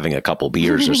having a couple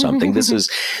beers or something. This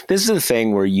is a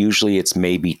thing where usually it's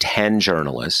maybe 10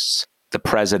 journalists, the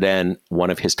president, one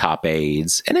of his top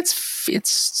aides, and it's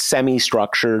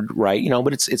semi-structured, right?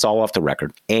 But it's all off the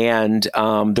record. And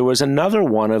there was another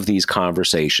one of these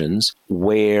conversations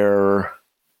where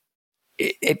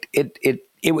it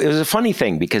was a funny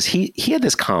thing, because he had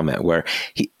this comment where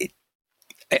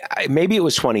maybe it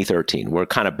was 2013. We're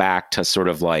kind of back to sort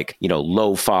of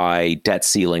lo-fi debt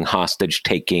ceiling, hostage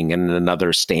taking, and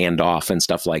another standoff and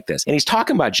stuff like this. And he's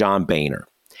talking about John Boehner.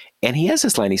 And he has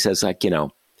this line, he says and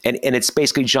it's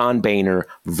basically John Boehner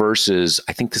versus,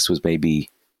 I think this was maybe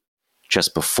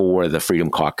just before the Freedom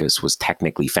Caucus was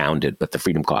technically founded, but the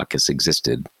Freedom Caucus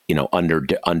existed, under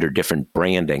different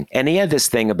branding. And he had this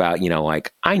thing about,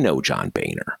 I know John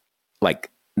Boehner,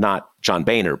 not John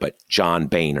Boehner, but John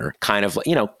Boehner, kind of,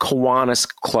 Kiwanis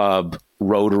Club,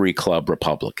 Rotary Club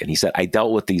Republican. He said, I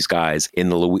dealt with these guys in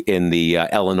the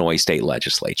Illinois state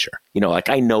legislature.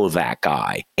 I know that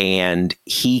guy, and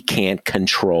he can't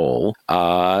control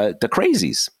the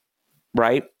crazies,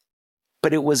 right?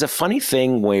 But it was a funny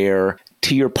thing where,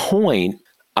 to your point,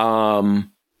 Barack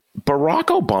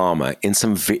Obama,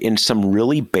 in some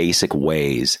really basic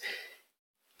ways,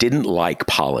 didn't like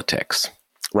politics.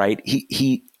 Right.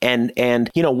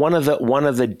 One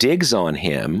of the digs on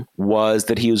him was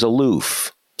that he was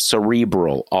aloof,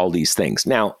 cerebral, all these things.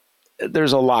 Now,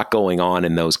 there's a lot going on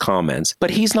in those comments, but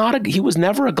he was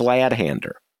never a glad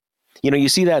hander. You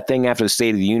see that thing after the State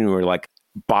of the Union where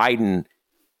Biden,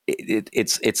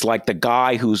 it's like the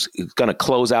guy who's going to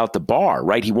close out the bar,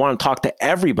 right? He wants to talk to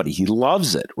everybody. He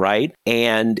loves it, right?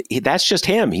 And that's just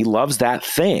him. He loves that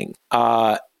thing.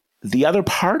 The other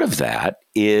part of that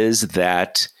is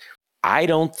that I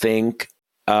don't think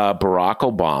Barack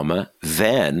Obama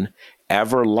then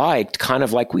ever liked kind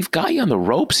of we've got you on the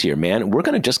ropes here, man. We're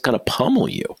going to pummel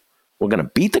you. We're going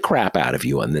to beat the crap out of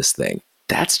you on this thing.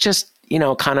 That's just,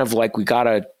 kind of we got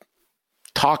to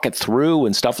talk it through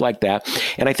and stuff like that.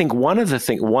 And I think one of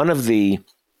the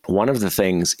one of the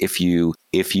things, if you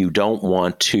don't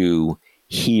want to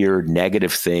hear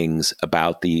negative things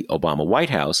about the Obama White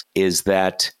House, is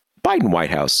that Biden White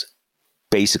House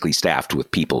basically staffed with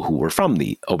people who were from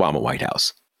the Obama White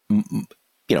House,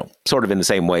 sort of in the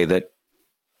same way that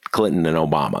Clinton and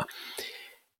Obama.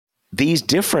 These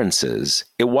differences,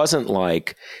 it wasn't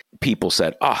like people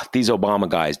said, these Obama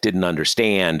guys didn't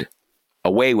understand,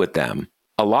 away with them.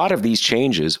 A lot of these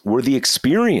changes were the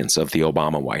experience of the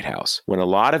Obama White House, when a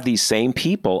lot of these same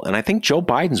people, and I think Joe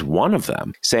Biden's one of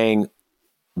them, saying,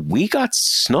 we got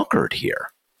snookered here.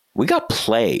 We got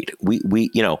played. We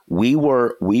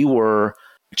were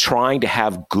trying to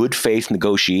have good faith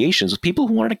negotiations with people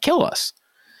who wanted to kill us.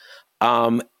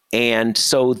 And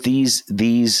so these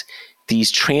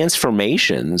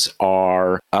transformations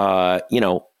are,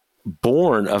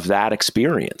 born of that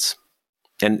experience.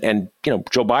 And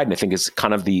Joe Biden, I think, is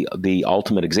kind of the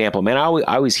ultimate example. Man, I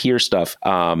always hear stuff,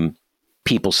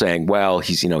 people saying, well,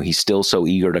 he's still so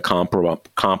eager to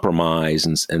compromise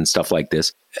and stuff like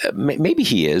this. Maybe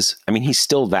he is. I mean, he's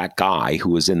still that guy who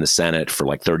was in the Senate for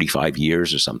like 35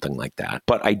 years or something like that.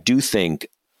 But I do think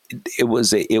it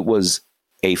was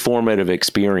a formative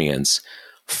experience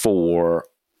for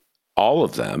all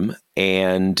of them.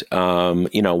 And,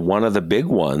 one of the big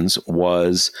ones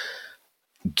was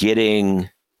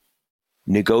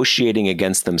negotiating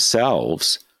against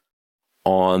themselves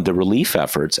on the relief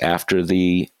efforts after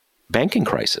the banking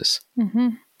crisis,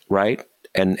 right?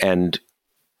 And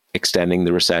extending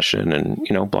the recession and,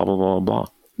 blah, blah, blah, blah.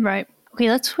 Right. Okay,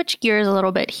 let's switch gears a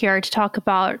little bit here to talk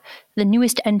about the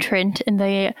newest entrant in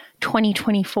the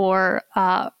 2024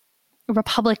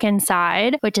 Republican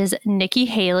side, which is Nikki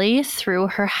Haley threw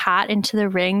her hat into the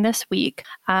ring this week,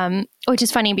 which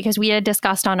is funny because we had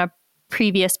discussed on a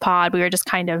previous pod, we were just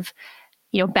kind of,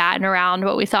 batting around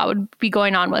what we thought would be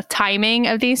going on with timing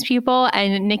of these people.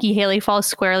 And Nikki Haley falls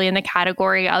squarely in the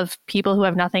category of people who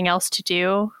have nothing else to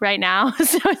do right now.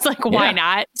 So it's like, why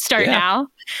not start now?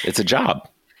 It's a job.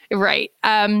 Right.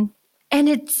 And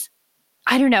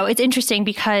I don't know. It's interesting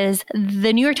because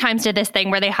the New York Times did this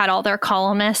thing where they had all their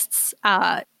columnists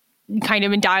kind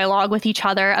of in dialogue with each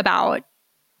other about,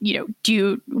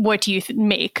 what do you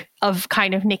make of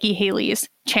kind of Nikki Haley's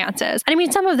chances? And I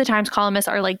mean, some of the Times columnists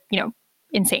are like,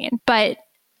 insane, but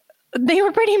they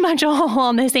were pretty much all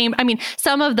on the same. I mean,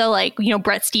 some of the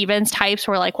Bret Stephens types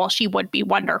were like, well, she would be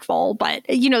wonderful, but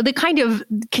the kind of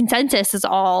consensus is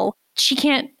all,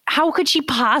 how could she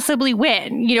possibly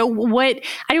win?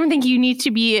 I don't think you need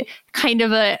to be kind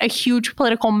of a huge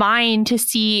political mind to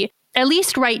see, at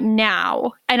least right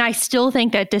now, and I still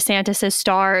think that DeSantis'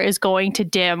 star is going to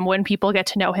dim when people get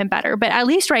to know him better. But at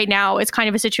least right now, it's kind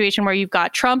of a situation where you've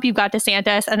got Trump, you've got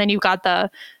DeSantis, and then you've got the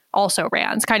also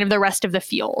rans, kind of the rest of the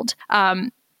field.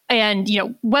 And,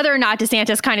 whether or not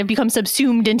DeSantis kind of becomes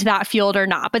subsumed into that field or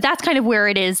not, but that's kind of where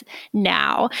it is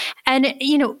now. And,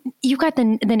 you've got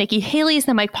the Nikki Haley's,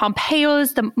 the Mike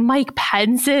Pompeo's, the Mike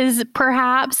Pence's,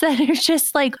 perhaps, that are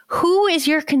just like, who is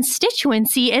your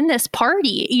constituency in this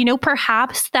party?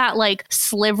 Perhaps that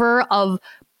sliver of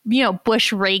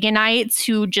Bush Reaganites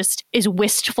who just is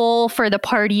wistful for the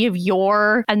party of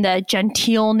yore and the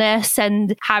genteelness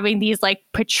and having these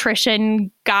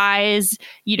patrician guys,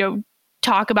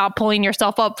 talk about pulling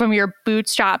yourself up from your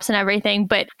bootstraps and everything.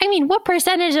 But I mean, what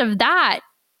percentage of that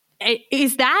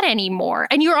is that anymore?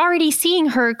 And you're already seeing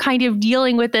her kind of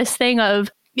dealing with this thing of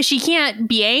she can't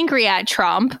be angry at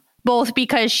Trump, both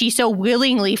because she so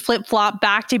willingly flip-flopped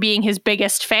back to being his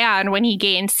biggest fan when he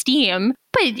gained steam,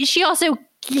 but she also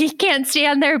can't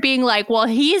stand there being like, well,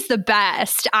 he's the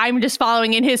best. I'm just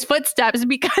following in his footsteps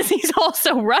because he's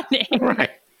also running. Right.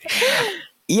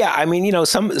 Yeah. I mean,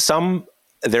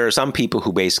 there are some people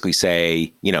who basically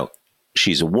say,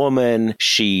 she's a woman,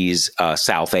 she's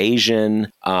South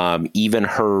Asian, even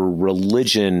her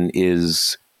religion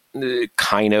is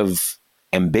kind of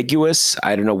ambiguous.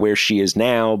 I don't know where she is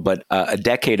now, but a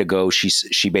decade ago,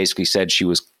 she basically said she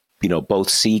was, both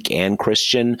Sikh and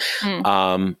Christian.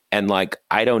 And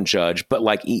I don't judge,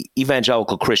 but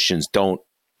evangelical Christians don't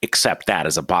accept that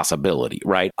as a possibility.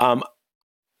 Right. I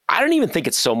don't even think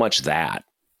it's so much that.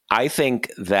 I think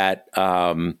that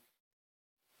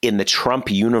in the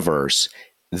Trump universe,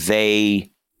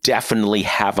 they definitely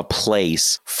have a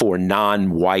place for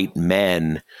non-white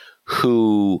men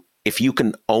who, if you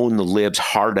can own the libs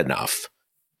hard enough,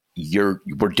 we're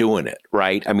doing it,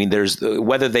 right? I mean, there's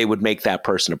whether they would make that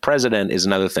person a president is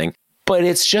another thing, but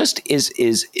it's just is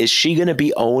she going to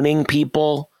be owning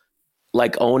people,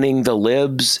 owning the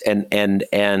libs,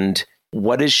 and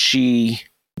what is she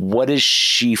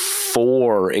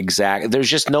for exactly? There's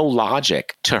just no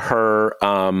logic to her.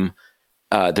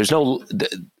 There's no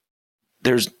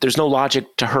there's no logic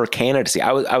to her candidacy.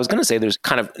 I was going to say there's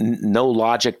kind of no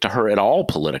logic to her at all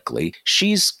politically.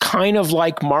 She's kind of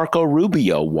like Marco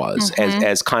Rubio was,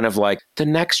 as kind of like the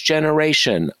next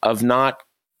generation of not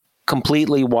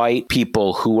completely white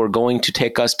people who are going to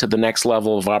take us to the next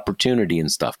level of opportunity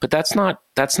and stuff. But that's not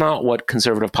what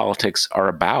conservative politics are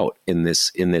about in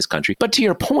this country. But to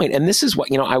your point, and this is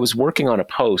what, I was working on a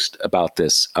post about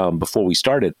this before we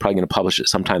started, probably going to publish it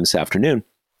sometime this afternoon.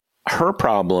 Her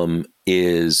problem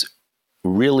is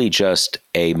really just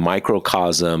a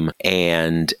microcosm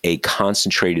and a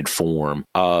concentrated form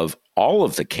of all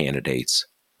of the candidates'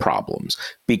 problems,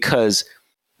 because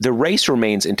the race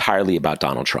remains entirely about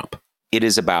Donald Trump. It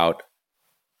is about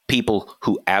people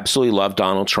who absolutely love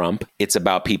Donald Trump. It's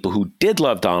about people who did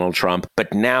love Donald Trump,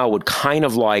 but now would kind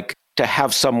of like to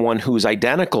have someone who's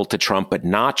identical to Trump, but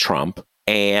not Trump.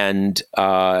 And,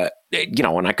 and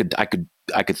I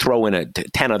could throw in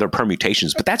 10 other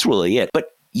permutations, but that's really it. But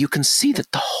you can see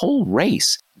that the whole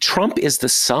race, Trump is the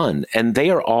sun, and they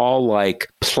are all like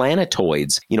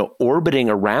planetoids,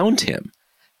 orbiting around him.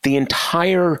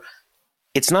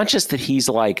 It's not just that he's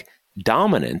like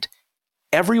dominant.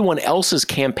 Everyone else's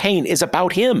campaign is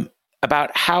about him,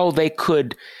 about how they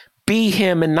could be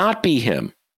him and not be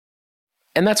him.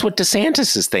 And that's what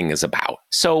DeSantis's thing is about.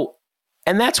 So,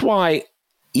 and that's why,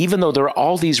 even though there are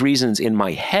all these reasons in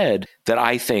my head that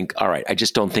I think, all right, I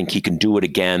just don't think he can do it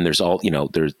again. There's all,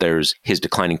 there's his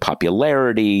declining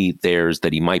popularity. There's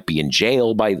that he might be in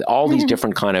jail by all these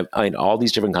different kind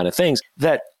of things,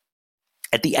 that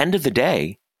at the end of the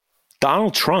day,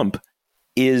 Donald Trump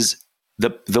is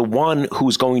the one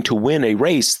who's going to win a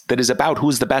race that is about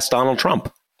who's the best Donald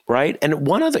Trump, right? And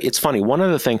it's funny, one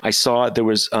other thing I saw, there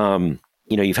was,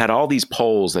 you've had all these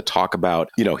polls that talk about,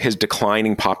 his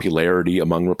declining popularity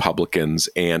among Republicans.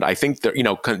 And I think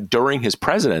that, during his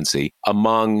presidency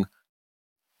among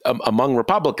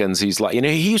Republicans, he's like,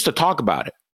 he used to talk about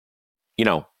it,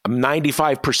 I'm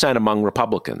 95% among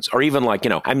Republicans, or even like,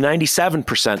 I'm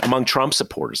 97% among Trump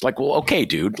supporters. Like, well, okay,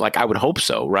 dude, like I would hope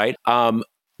so, right?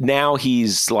 Now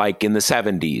he's like in the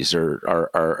 70s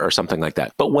or something like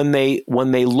that. But when they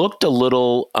looked a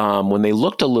little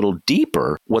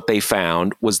deeper, what they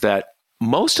found was that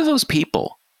most of those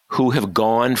people who have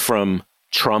gone from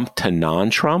Trump to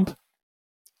non-Trump,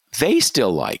 they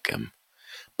still like him,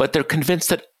 but they're convinced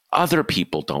that other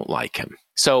people don't like him.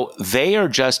 So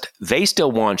they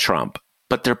still want Trump,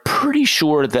 but they're pretty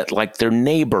sure that like their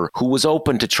neighbor who was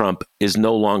open to Trump is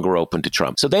no longer open to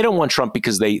Trump. So they don't want Trump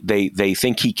because they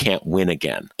think he can't win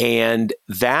again. And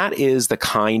that is the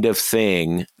kind of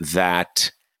thing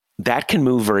that can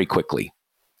move very quickly.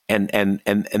 And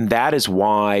that is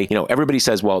why, everybody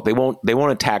says, well, they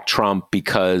won't attack Trump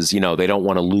because, they don't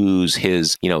want to lose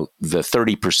his, the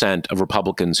 30% of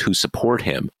Republicans who support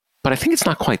him. But I think it's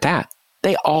not quite that.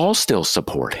 They all still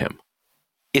support him.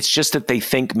 It's just that they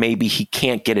think maybe he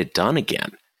can't get it done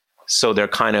again. So they're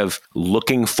kind of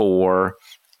looking for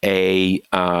a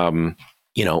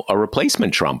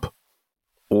replacement Trump,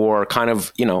 or kind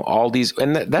of, all these.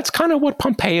 And that's kind of what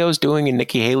Pompeo's doing and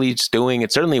Nikki Haley's doing.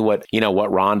 It's certainly what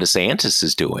Ron DeSantis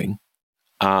is doing.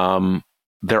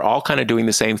 They're all kind of doing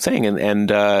the same thing.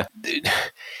 And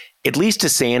at least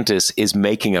DeSantis is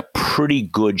making a pretty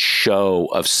good show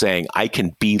of saying, I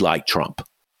can be like Trump.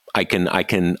 I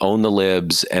can own the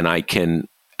libs, and I can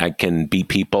beat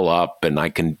people up, and I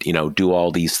can, do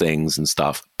all these things and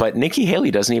stuff. But Nikki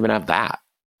Haley doesn't even have that.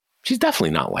 She's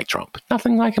definitely not like Trump.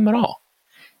 Nothing like him at all.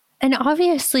 And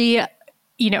obviously,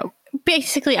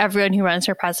 basically everyone who runs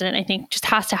for president, I think, just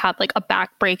has to have like a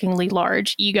backbreakingly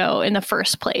large ego in the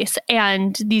first place.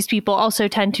 And these people also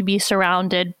tend to be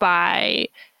surrounded by,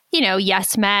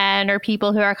 yes men, or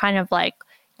people who are kind of like,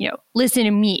 listen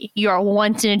to me, you're a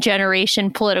once in a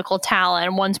generation political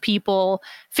talent. Once people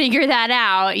figure that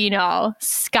out,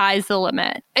 sky's the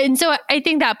limit. And so I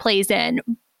think that plays in.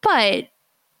 But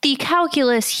the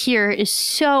calculus here is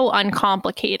so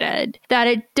uncomplicated that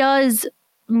it does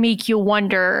make you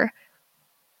wonder,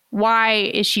 why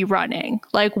is she running?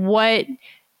 Like, what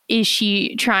is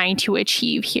she trying to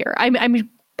achieve here? I'm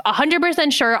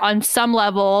 100% sure on some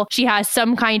level she has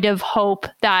some kind of hope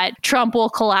that Trump will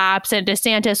collapse and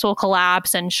DeSantis will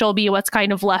collapse and she'll be what's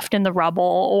kind of left in the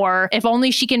rubble, or if only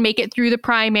she can make it through the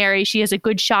primary, she has a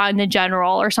good shot in the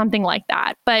general or something like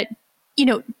that. But,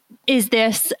 is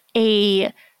this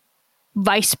a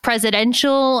vice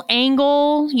presidential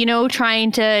angle,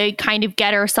 trying to kind of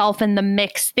get herself in the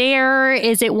mix there?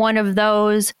 Is it one of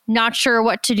those, not sure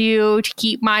what to do to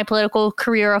keep my political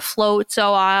career afloat,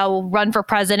 so I'll run for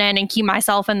president and keep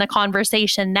myself in the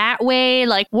conversation that way?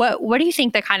 Like, what do you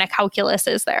think the kind of calculus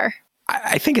is there?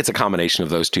 I think it's a combination of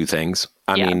those two things.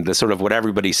 I mean, the sort of what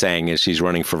everybody's saying is she's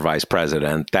running for vice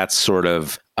president. That's sort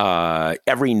of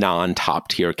every non-top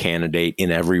tier candidate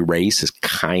in every race is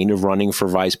kind of running for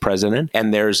vice president.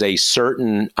 And there's a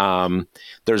certain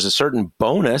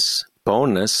bonus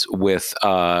with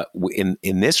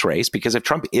in this race, because if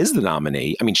Trump is the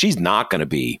nominee, I mean, she's not going to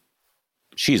be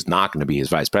his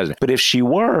vice president. But if she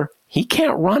were, he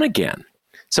can't run again.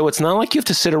 So it's not like you have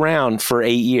to sit around for 8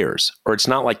 years, or it's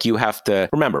not like you have to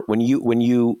remember when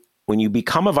you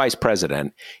become a vice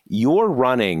president, you're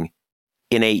running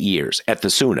in 8 years at the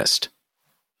soonest,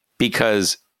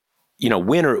 because,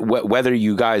 whether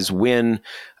you guys win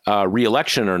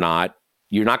re-election or not,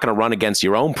 you're not going to run against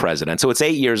your own president. So it's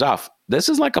 8 years off. This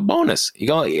is like a bonus. You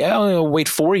go, wait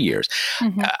 4 years.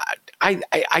 Mm-hmm.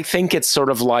 I think it's sort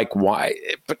of like, why,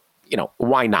 but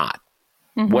why not?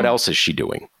 Mm-hmm. What else is she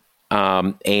doing?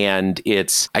 And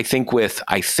it's, I think with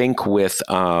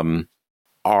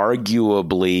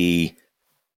arguably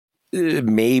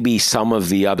maybe some of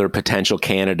the other potential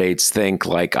candidates think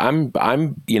like, I'm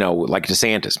like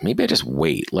DeSantis, maybe I just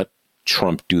wait, let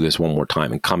Trump do this one more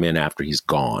time and come in after he's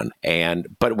gone.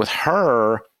 But with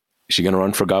her, is she going to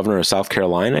run for governor of South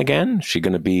Carolina again? Is she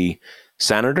going to be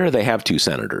senator? They have 2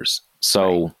 senators.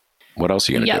 So right. What else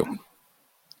are you going to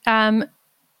do?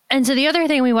 And so the other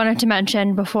thing we wanted to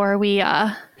mention before we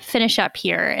finish up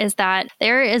here is that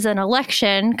there is an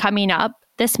election coming up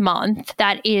this month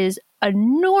that is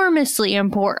enormously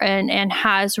important and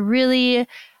has really,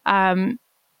 I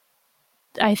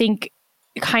think,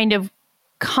 kind of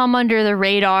come under the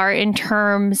radar in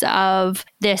terms of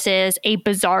this is a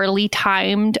bizarrely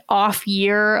timed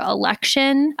off-year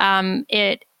election.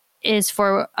 It is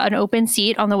for an open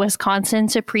seat on the Wisconsin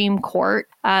Supreme Court.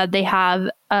 They have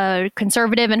a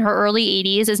conservative in her early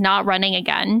 80s is not running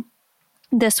again.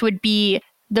 This would be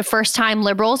the first time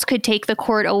liberals could take the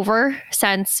court over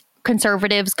since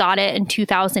conservatives got it in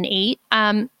 2008.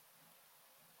 And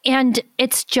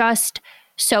it's just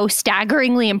so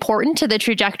staggeringly important to the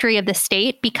trajectory of the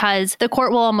state, because the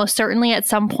court will almost certainly at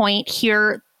some point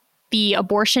hear the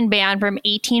abortion ban from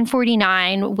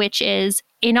 1849, which is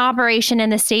in operation in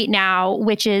the state now,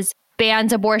 which is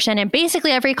bans abortion in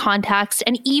basically every context.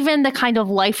 And even the kind of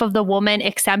life of the woman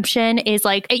exemption is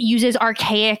like, it uses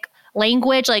archaic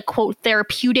language, like, quote,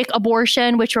 therapeutic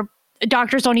abortion, which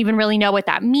doctors don't even really know what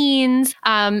that means.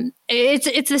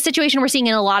 It's the situation we're seeing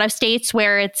in a lot of states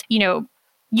where it's,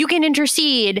 you can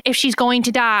intercede if she's going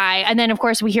to die. And then, of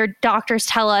course, we hear doctors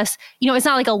tell us, it's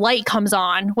not like a light comes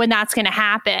on when that's going to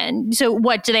happen. So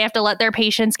what, do they have to let their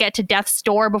patients get to death's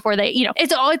door before they,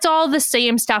 it's all the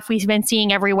same stuff we've been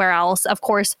seeing everywhere else. Of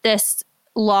course, this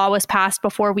law was passed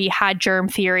before we had germ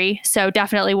theory. So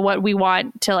definitely what we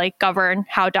want to govern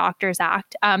how doctors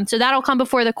act. So that'll come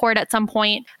before the court at some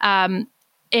point.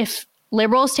 If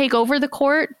liberals take over the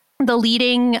court, the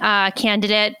leading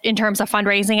candidate in terms of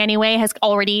fundraising anyway has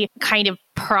already kind of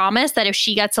promised that if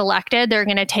she gets elected, they're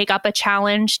going to take up a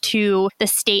challenge to the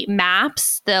state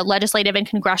maps, the legislative and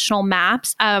congressional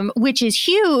maps, which is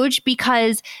huge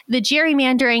because the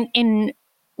gerrymandering in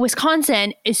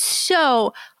Wisconsin is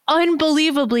so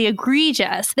unbelievably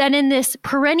egregious that in this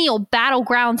perennial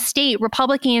battleground state,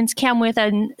 Republicans come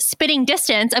within spitting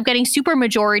distance of getting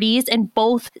supermajorities in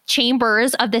both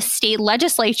chambers of the state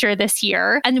legislature this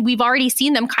year. And we've already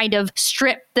seen them kind of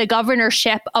strip the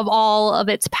governorship of all of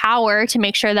its power to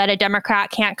make sure that a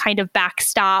Democrat can't kind of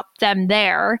backstop them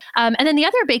there. And then the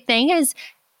other big thing is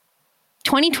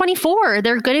 2024,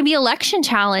 there are going to be election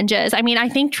challenges. I mean, I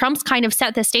think Trump's kind of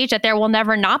set the stage that there will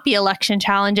never not be election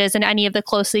challenges in any of the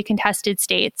closely contested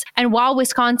states. And while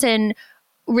Wisconsin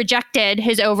rejected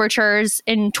his overtures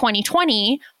in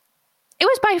 2020, it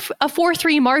was by a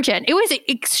 4-3 margin. It was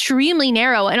extremely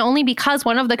narrow, and only because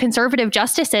one of the conservative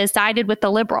justices sided with the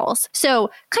liberals.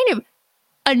 So kind of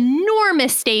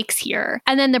enormous stakes here.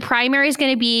 And then the primary is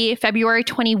going to be February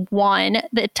 21.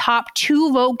 The top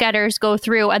 2 vote getters go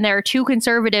through, and there are 2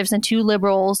 conservatives and 2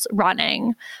 liberals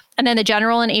running. And then the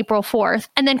general on April 4th.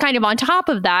 And then kind of on top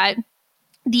of that,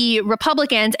 the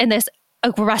Republicans in this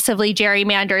aggressively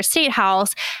gerrymandered state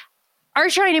house are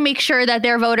trying to make sure that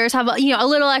their voters have, a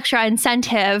little extra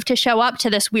incentive to show up to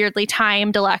this weirdly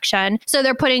timed election. So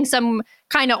they're putting some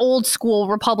kind of old school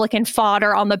Republican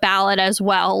fodder on the ballot as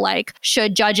well. Like,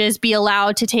 should judges be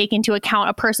allowed to take into account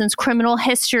a person's criminal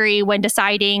history when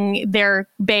deciding their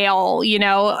bail,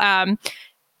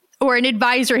 or an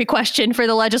advisory question for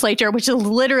the legislature, which is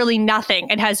literally nothing.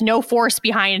 It has no force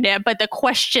behind it. But the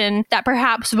question that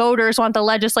perhaps voters want the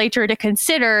legislature to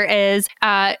consider is,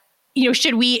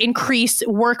 should we increase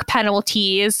work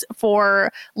penalties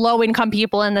for low-income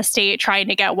people in the state trying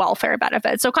to get welfare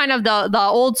benefits? So kind of the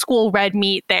old school red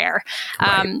meat there.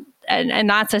 Right. And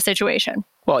that's a situation.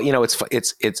 Well,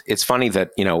 it's funny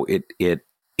that,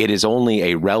 it is only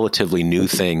a relatively new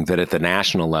thing that at the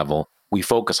national level, we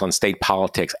focus on state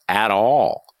politics at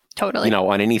all. Totally.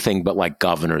 On anything but like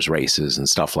governor's races and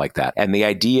stuff like that. And the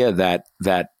idea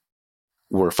that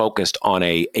we're focused on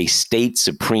a state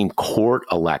Supreme Court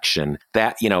election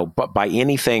that, but by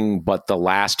anything but the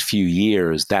last few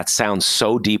years, that sounds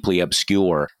so deeply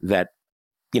obscure that,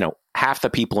 half the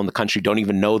people in the country don't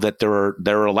even know that there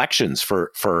are elections for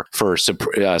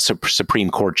Supreme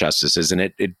Court justices. And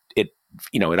it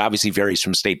obviously varies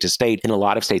from state to state. In a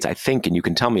lot of states, I think, and you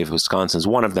can tell me if Wisconsin's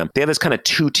one of them, they have this kind of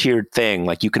two-tiered thing.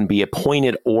 Like you can be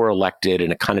appointed or elected,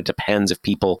 and it kind of depends if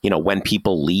people, when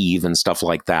people leave and stuff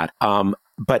like that.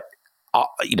 But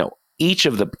each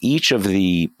of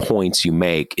the points you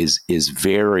make is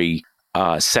very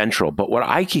central. But what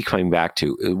I keep coming back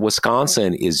to,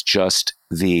 Wisconsin is just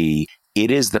it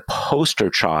is the poster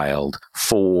child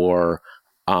for,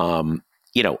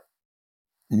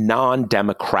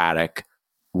 non-democratic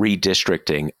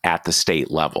redistricting at the state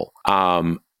level.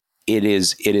 It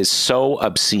is so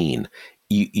obscene.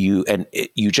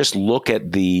 You just look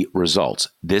at the results.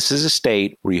 This is a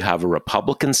state where you have a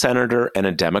Republican senator and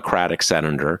a Democratic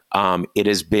senator. It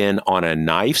has been on a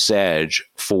knife's edge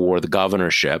for the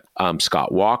governorship.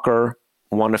 Scott Walker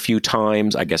won a few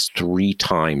times, I guess 3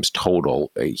 times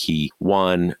total. He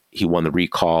won the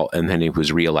recall, and then he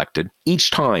was reelected.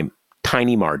 Each time,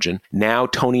 tiny margin. Now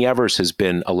Tony Evers has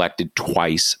been elected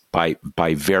twice by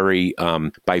very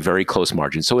close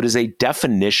margin. So it is a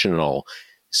definitional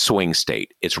swing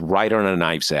state. It's right on a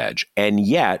knife's edge. And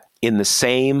yet, in the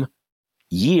same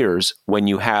years, when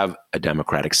you have a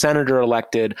Democratic senator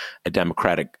elected, a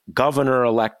Democratic governor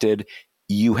elected,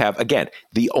 you have, again,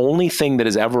 the only thing that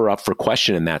is ever up for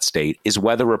question in that state is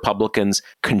whether Republicans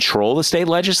control the state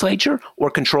legislature or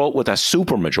control it with a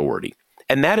supermajority.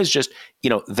 And that is just,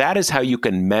 that is how you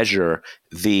can measure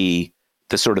the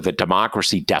sort of the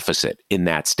democracy deficit in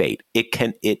that state.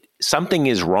 Something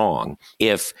is wrong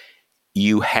if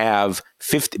you have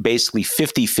basically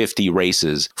 50-50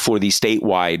 races for the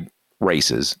statewide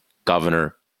races,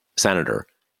 governor, senator,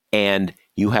 and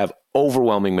you have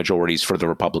overwhelming majorities for the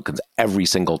Republicans every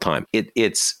single time.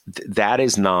 That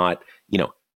is not,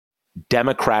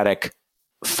 democratic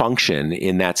function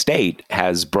in that state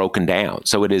has broken down.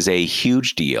 So it is a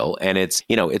huge deal. And it's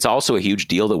also a huge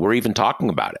deal that we're even talking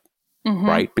about it,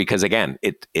 right? Because again,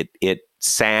 it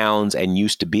sounds and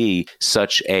used to be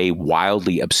such a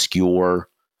wildly obscure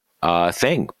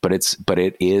thing, but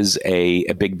it is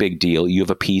a big deal. You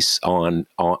have a piece on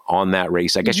that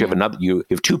race. I guess you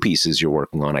have 2 pieces you're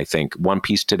working on. I think one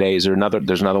piece today. Is there another?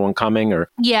 There's another one coming, or?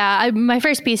 Yeah, my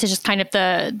first piece is just kind of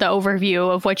the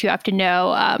overview of what you have to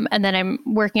know, and then I'm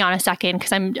working on a second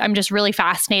because I'm just really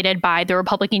fascinated by the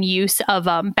Republican use of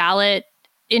ballot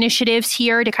initiatives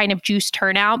here to kind of juice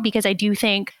turnout, because I do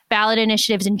think ballot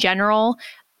initiatives in general,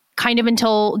 kind of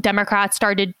until Democrats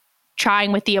started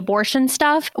trying with the abortion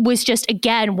stuff, was just,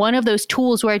 again, one of those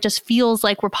tools where it just feels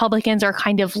like Republicans are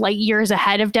kind of light years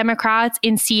ahead of Democrats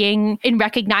in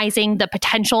recognizing the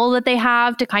potential that they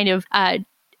have to kind of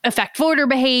affect voter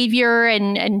behavior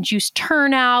and juice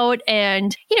turnout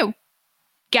and,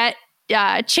 get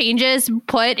changes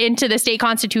put into the state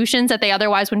constitutions that they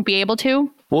otherwise wouldn't be able to.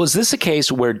 Well, is this a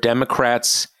case where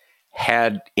Democrats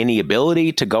had any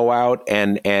ability to go out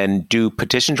and do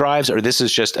petition drives, or this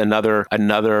is just another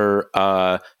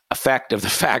effect of the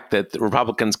fact that the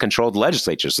Republicans control the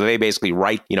legislature? So they basically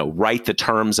write the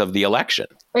terms of the election.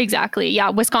 Exactly.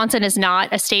 Yeah. Wisconsin is not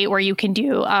a state where you can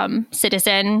do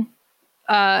citizen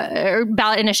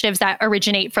ballot initiatives that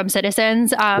originate from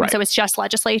citizens. Right. So it's just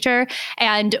legislature.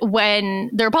 And when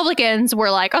the Republicans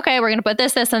were like, okay, we're going to put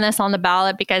this, and this on the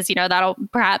ballot because, that'll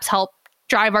perhaps help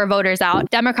drive our voters out.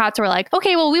 Democrats were like,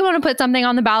 okay, well, we want to put something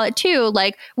on the ballot too.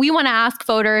 Like, we want to ask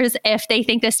voters if they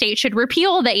think the state should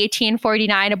repeal the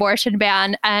 1849 abortion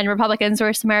ban. And Republicans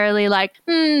were summarily like,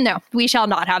 no, we shall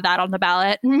not have that on the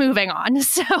ballot. Moving on.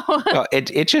 So well,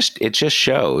 it just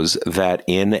shows that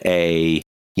in a,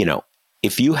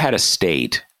 if you had a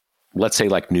state, let's say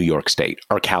like New York State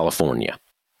or California,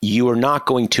 you are not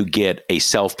going to get a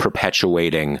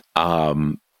self-perpetuating,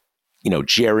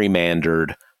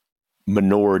 gerrymandered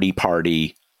minority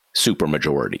party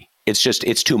supermajority.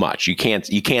 It's too much. You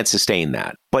can't sustain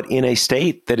that. But in a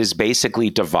state that is basically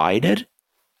divided,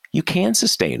 you can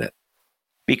sustain it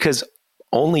because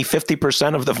only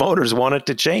 50% of the voters want it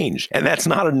to change. And that's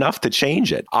not enough to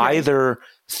change it, either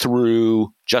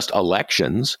through just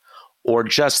elections or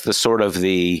just the sort of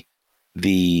the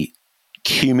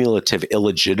cumulative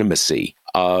illegitimacy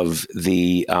of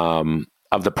the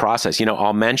process. You know,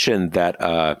 I'll mention that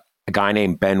a guy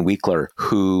named Ben Winkler,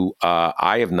 who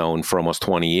I have known for almost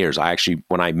 20 years.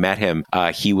 When I met him,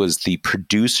 he was the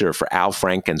producer for Al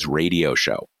Franken's radio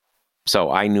show.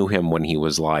 So I knew him when he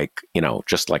was like, you know,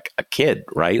 just like a kid,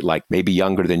 right? Like maybe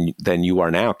younger than you are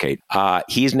now, Kate.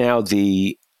 He's now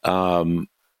the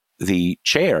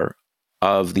chair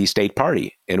of the state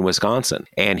party in Wisconsin.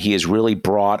 And he has really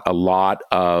brought a lot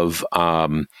of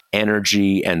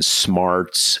energy and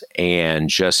smarts and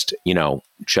just energy,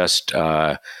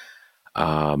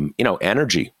 a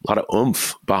lot of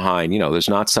oomph behind, there's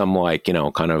not some like,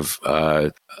 kind of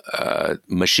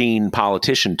machine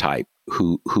politician type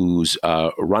who's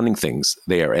running things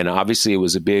there. And obviously it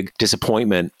was a big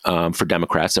disappointment for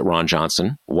Democrats that Ron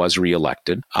Johnson was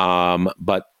reelected.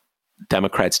 But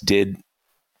Democrats did,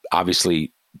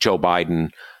 obviously, Joe Biden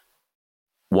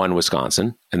won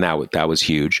Wisconsin, and that was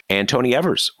huge. And Tony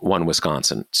Evers won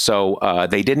Wisconsin. So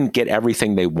they didn't get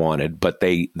everything they wanted, but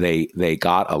they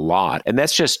got a lot. And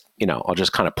that's just, I'll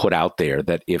just kind of put out there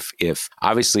that if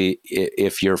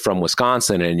you're from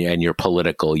Wisconsin and you're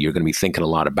political, you're going to be thinking a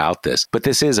lot about this. But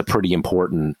this is a pretty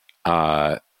important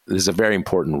this is a very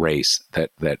important race that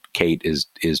Kate is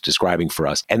describing for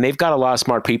us. And they've got a lot of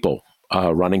smart people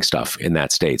running stuff in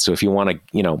that state. So if you want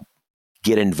to,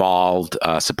 get involved,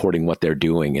 supporting what they're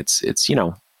doing, it's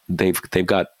they've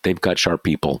got sharp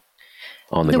people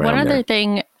on the ground. One there. other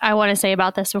thing I want to say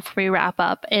about this before we wrap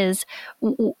up is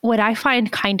what I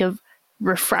find kind of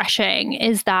refreshing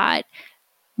is that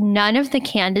none of the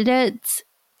candidates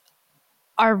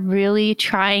are really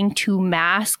trying to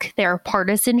mask their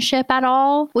partisanship at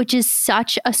all, which is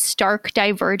such a stark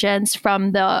divergence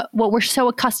from what we're so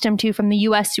accustomed to from the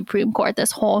U.S. Supreme Court.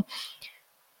 This whole,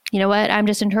 you know what, I'm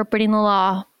just interpreting the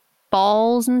law.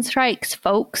 Balls and strikes,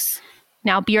 folks.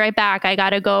 Now be right back. I got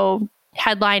to go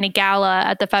headline a gala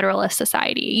at the Federalist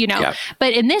Society, Yeah.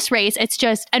 But in this race, it's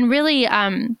just, and really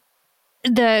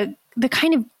the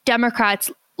kind of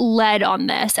Democrats led on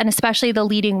this, and especially the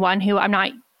leading one who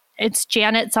it's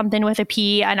Janet something with a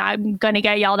P, and I'm going to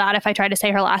get yelled at if I try to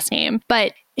say her last name.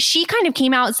 But she kind of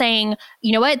came out saying,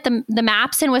 you know what, the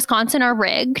maps in Wisconsin are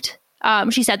rigged.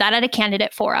 She said that at a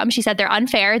candidate forum. She said they're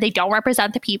unfair. They don't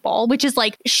represent the people, which is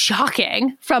like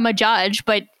shocking from a judge,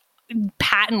 but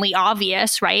patently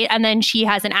obvious, right? And then she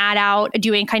has an ad out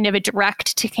doing kind of a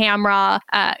direct to camera.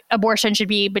 Abortion should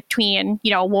be between,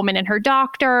 a woman and her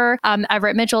doctor.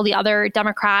 Everett Mitchell, the other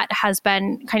Democrat, has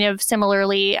been kind of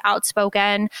similarly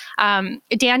outspoken.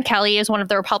 Dan Kelly is one of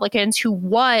the Republicans who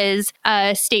was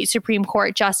a state Supreme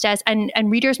Court justice. And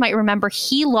readers might remember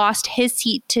he lost his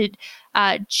seat to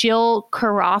Jill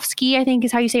Karofsky, I think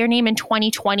is how you say her name, in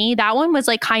 2020. That one was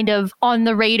like kind of on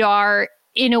the radar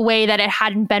in a way that it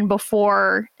hadn't been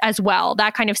before as well.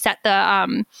 That kind of set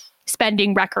the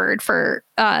spending record for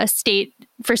state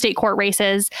court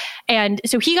races. And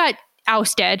so he got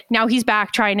ousted. Now he's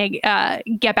back trying to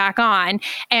get back on.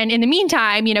 And in the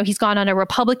meantime, he's gone on a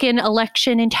Republican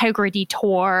election integrity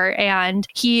tour. And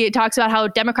he talks about how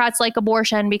Democrats like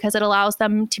abortion because it allows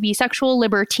them to be sexual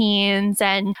libertines.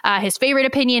 And his favorite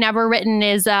opinion ever written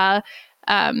is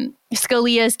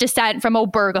Scalia's dissent from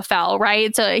Obergefell,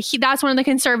 right? So that's one of the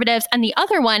conservatives. And the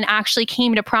other one actually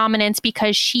came to prominence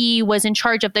because she was in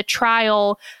charge of the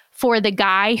trial for the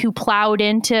guy who plowed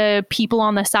into people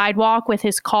on the sidewalk with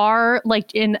his car,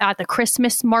 like at the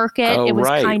Christmas market. Oh, it was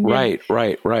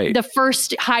right. The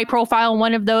first high profile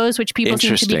one of those, which people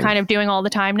seem to be kind of doing all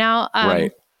the time now.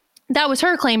 Right. That was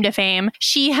her claim to fame.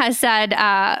 She has said,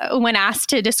 when asked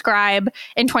to describe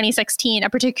in 2016 a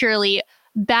particularly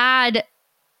bad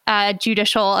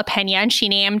judicial opinion, she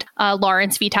named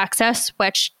Lawrence v. Texas,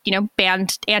 which,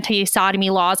 banned anti-sodomy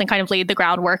laws and kind of laid the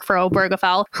groundwork for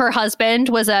Obergefell. Her husband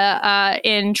was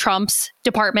in Trump's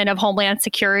Department of Homeland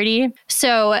Security.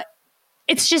 So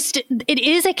it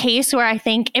is a case where I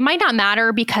think it might not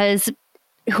matter because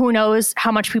who knows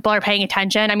how much people are paying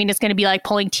attention. I mean, it's going to be like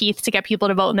pulling teeth to get people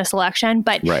to vote in this election,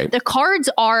 but The cards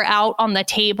are out on the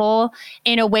table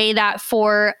in a way that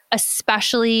for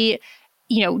especially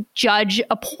judge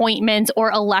appointments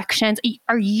or elections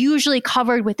are usually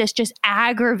covered with this just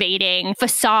aggravating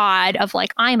facade of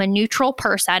like, I'm a neutral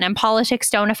person and politics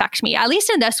don't affect me. At least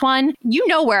in this one,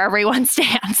 where everyone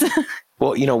stands.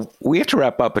 Well, we have to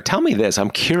wrap up, but tell me this.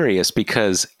 I'm curious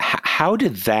because how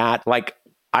did that, like,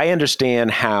 I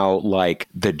understand how like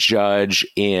the judge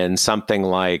in something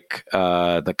like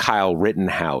the Kyle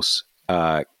Rittenhouse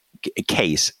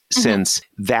case, since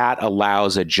that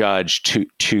allows a judge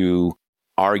to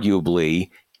arguably,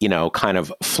 kind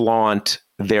of flaunt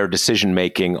their decision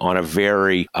making on a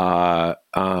very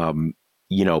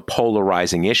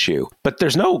polarizing issue. But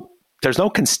there's no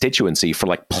constituency for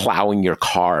like plowing your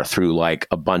car through like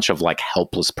a bunch of like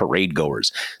helpless parade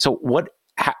goers. So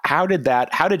how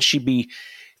did she be?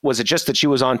 Was it just that she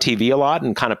was on TV a lot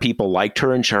and kind of people liked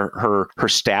her and her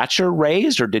stature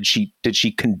raised, or did she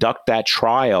conduct that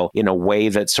trial in a way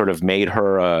that sort of made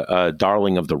her a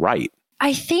darling of the right?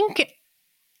 I think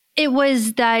it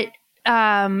was that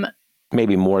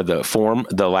maybe more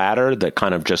the latter, the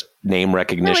kind of just name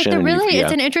recognition. No,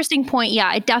 it's an interesting point.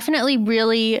 Yeah, it definitely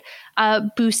really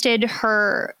boosted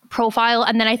her profile.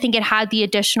 And then I think it had the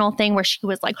additional thing where she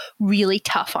was like really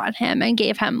tough on him and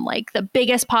gave him like the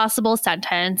biggest possible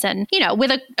sentence. And,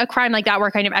 with a crime like that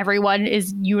where kind of everyone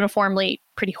is uniformly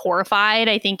pretty horrified,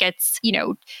 I think it's,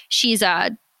 she's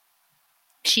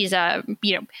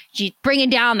bringing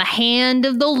down the hand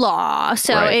of the law.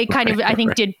 So it kind of, I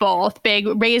think, did both.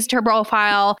 Raised her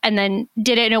profile and then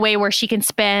did it in a way where she can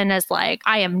spin as like,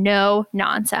 I am no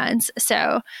nonsense.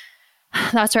 So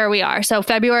that's where we are. So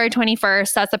February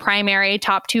 21st, that's the primary.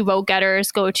 Top 2 vote getters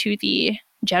go to the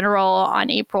general on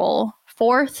April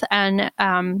 4th, and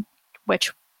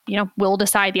which, will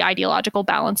decide the ideological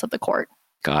balance of the court.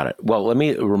 Got it. Well, let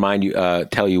me remind you,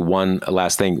 tell you one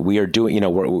last thing. We are doing,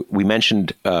 we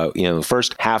mentioned, the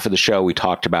first half of the show, we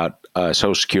talked about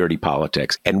Social Security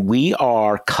politics, and we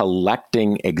are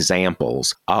collecting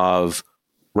examples of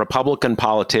Republican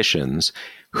politicians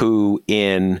who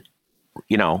in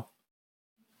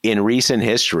recent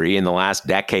history, in the last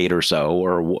decade or so,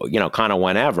 or, kind of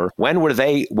whenever, when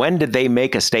did they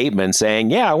make a statement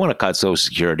saying, yeah, I want to cut Social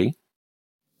Security?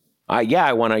 I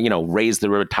want to, raise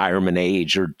the retirement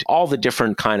age, or all the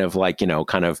different kind of like,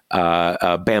 bamboozling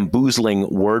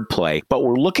wordplay. But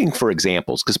we're looking for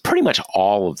examples because pretty much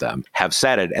all of them have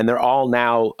said it, and they're all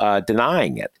now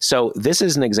denying it. So this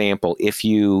is an example. If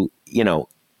you're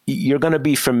going to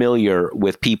be familiar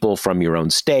with people from your own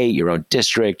state, your own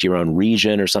district, your own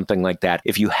region, or something like that.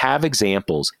 If you have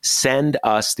examples, send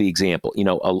us the example.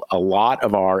 A lot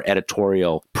of our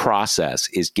editorial process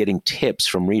is getting tips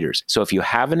from readers. So if you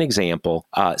have an example,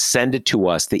 send it to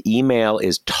us. The email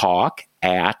is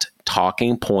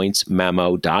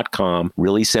talk@talkingpointsmemo.com.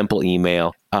 Really simple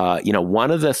email.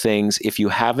 One of the things, if you're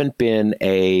not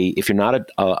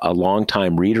a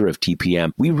longtime reader of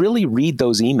TPM, we really read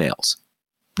those emails.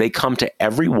 They come to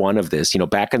every one of this.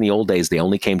 Back in the old days, they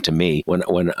only came to me when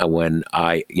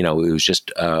I, it was just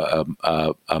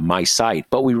my site.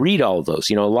 But we read all of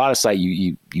those. A lot of sites,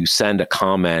 you send a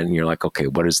comment and you're like, okay,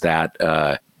 what is that?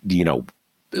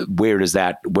 Where does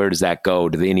that go?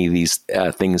 Do any of these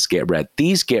things get read?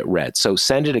 These get read. So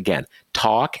send it again.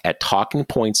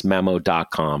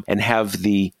 talk@talkingpointsmemo.com and have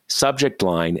the subject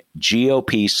line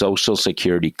GOP Social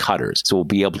Security cutters. So we'll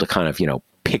be able to kind of,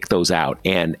 pick those out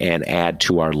and add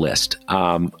to our list.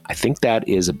 I think that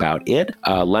is about it.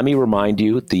 Let me remind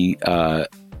you, the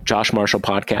Josh Marshall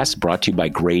podcast is brought to you by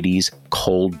Grady's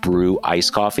Cold Brew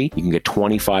Iced Coffee. You can get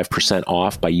 25%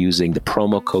 off by using the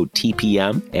promo code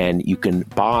TPM, and you can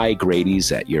buy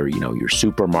Grady's at your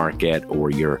supermarket or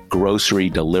your grocery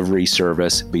delivery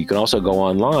service. But you can also go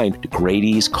online to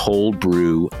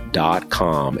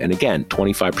Grady'sColdBrew.com. And again,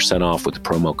 25% off with the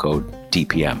promo code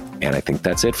TPM. And I think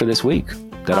that's it for this week.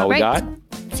 That all we got?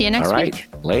 See you next week. All right.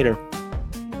 Later.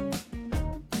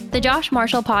 The Josh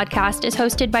Marshall podcast is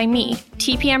hosted by me,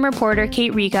 TPM reporter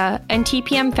Kate Riga, and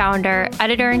TPM founder,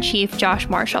 editor-in-chief Josh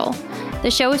Marshall.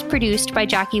 The show is produced by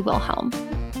Jackie Wilhelm.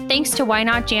 Thanks to Why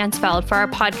Not Jansfeld for our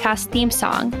podcast theme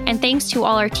song, and thanks to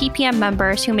all our TPM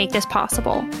members who make this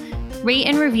possible. Rate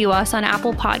and review us on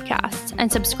Apple Podcasts,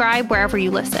 and subscribe wherever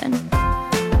you listen.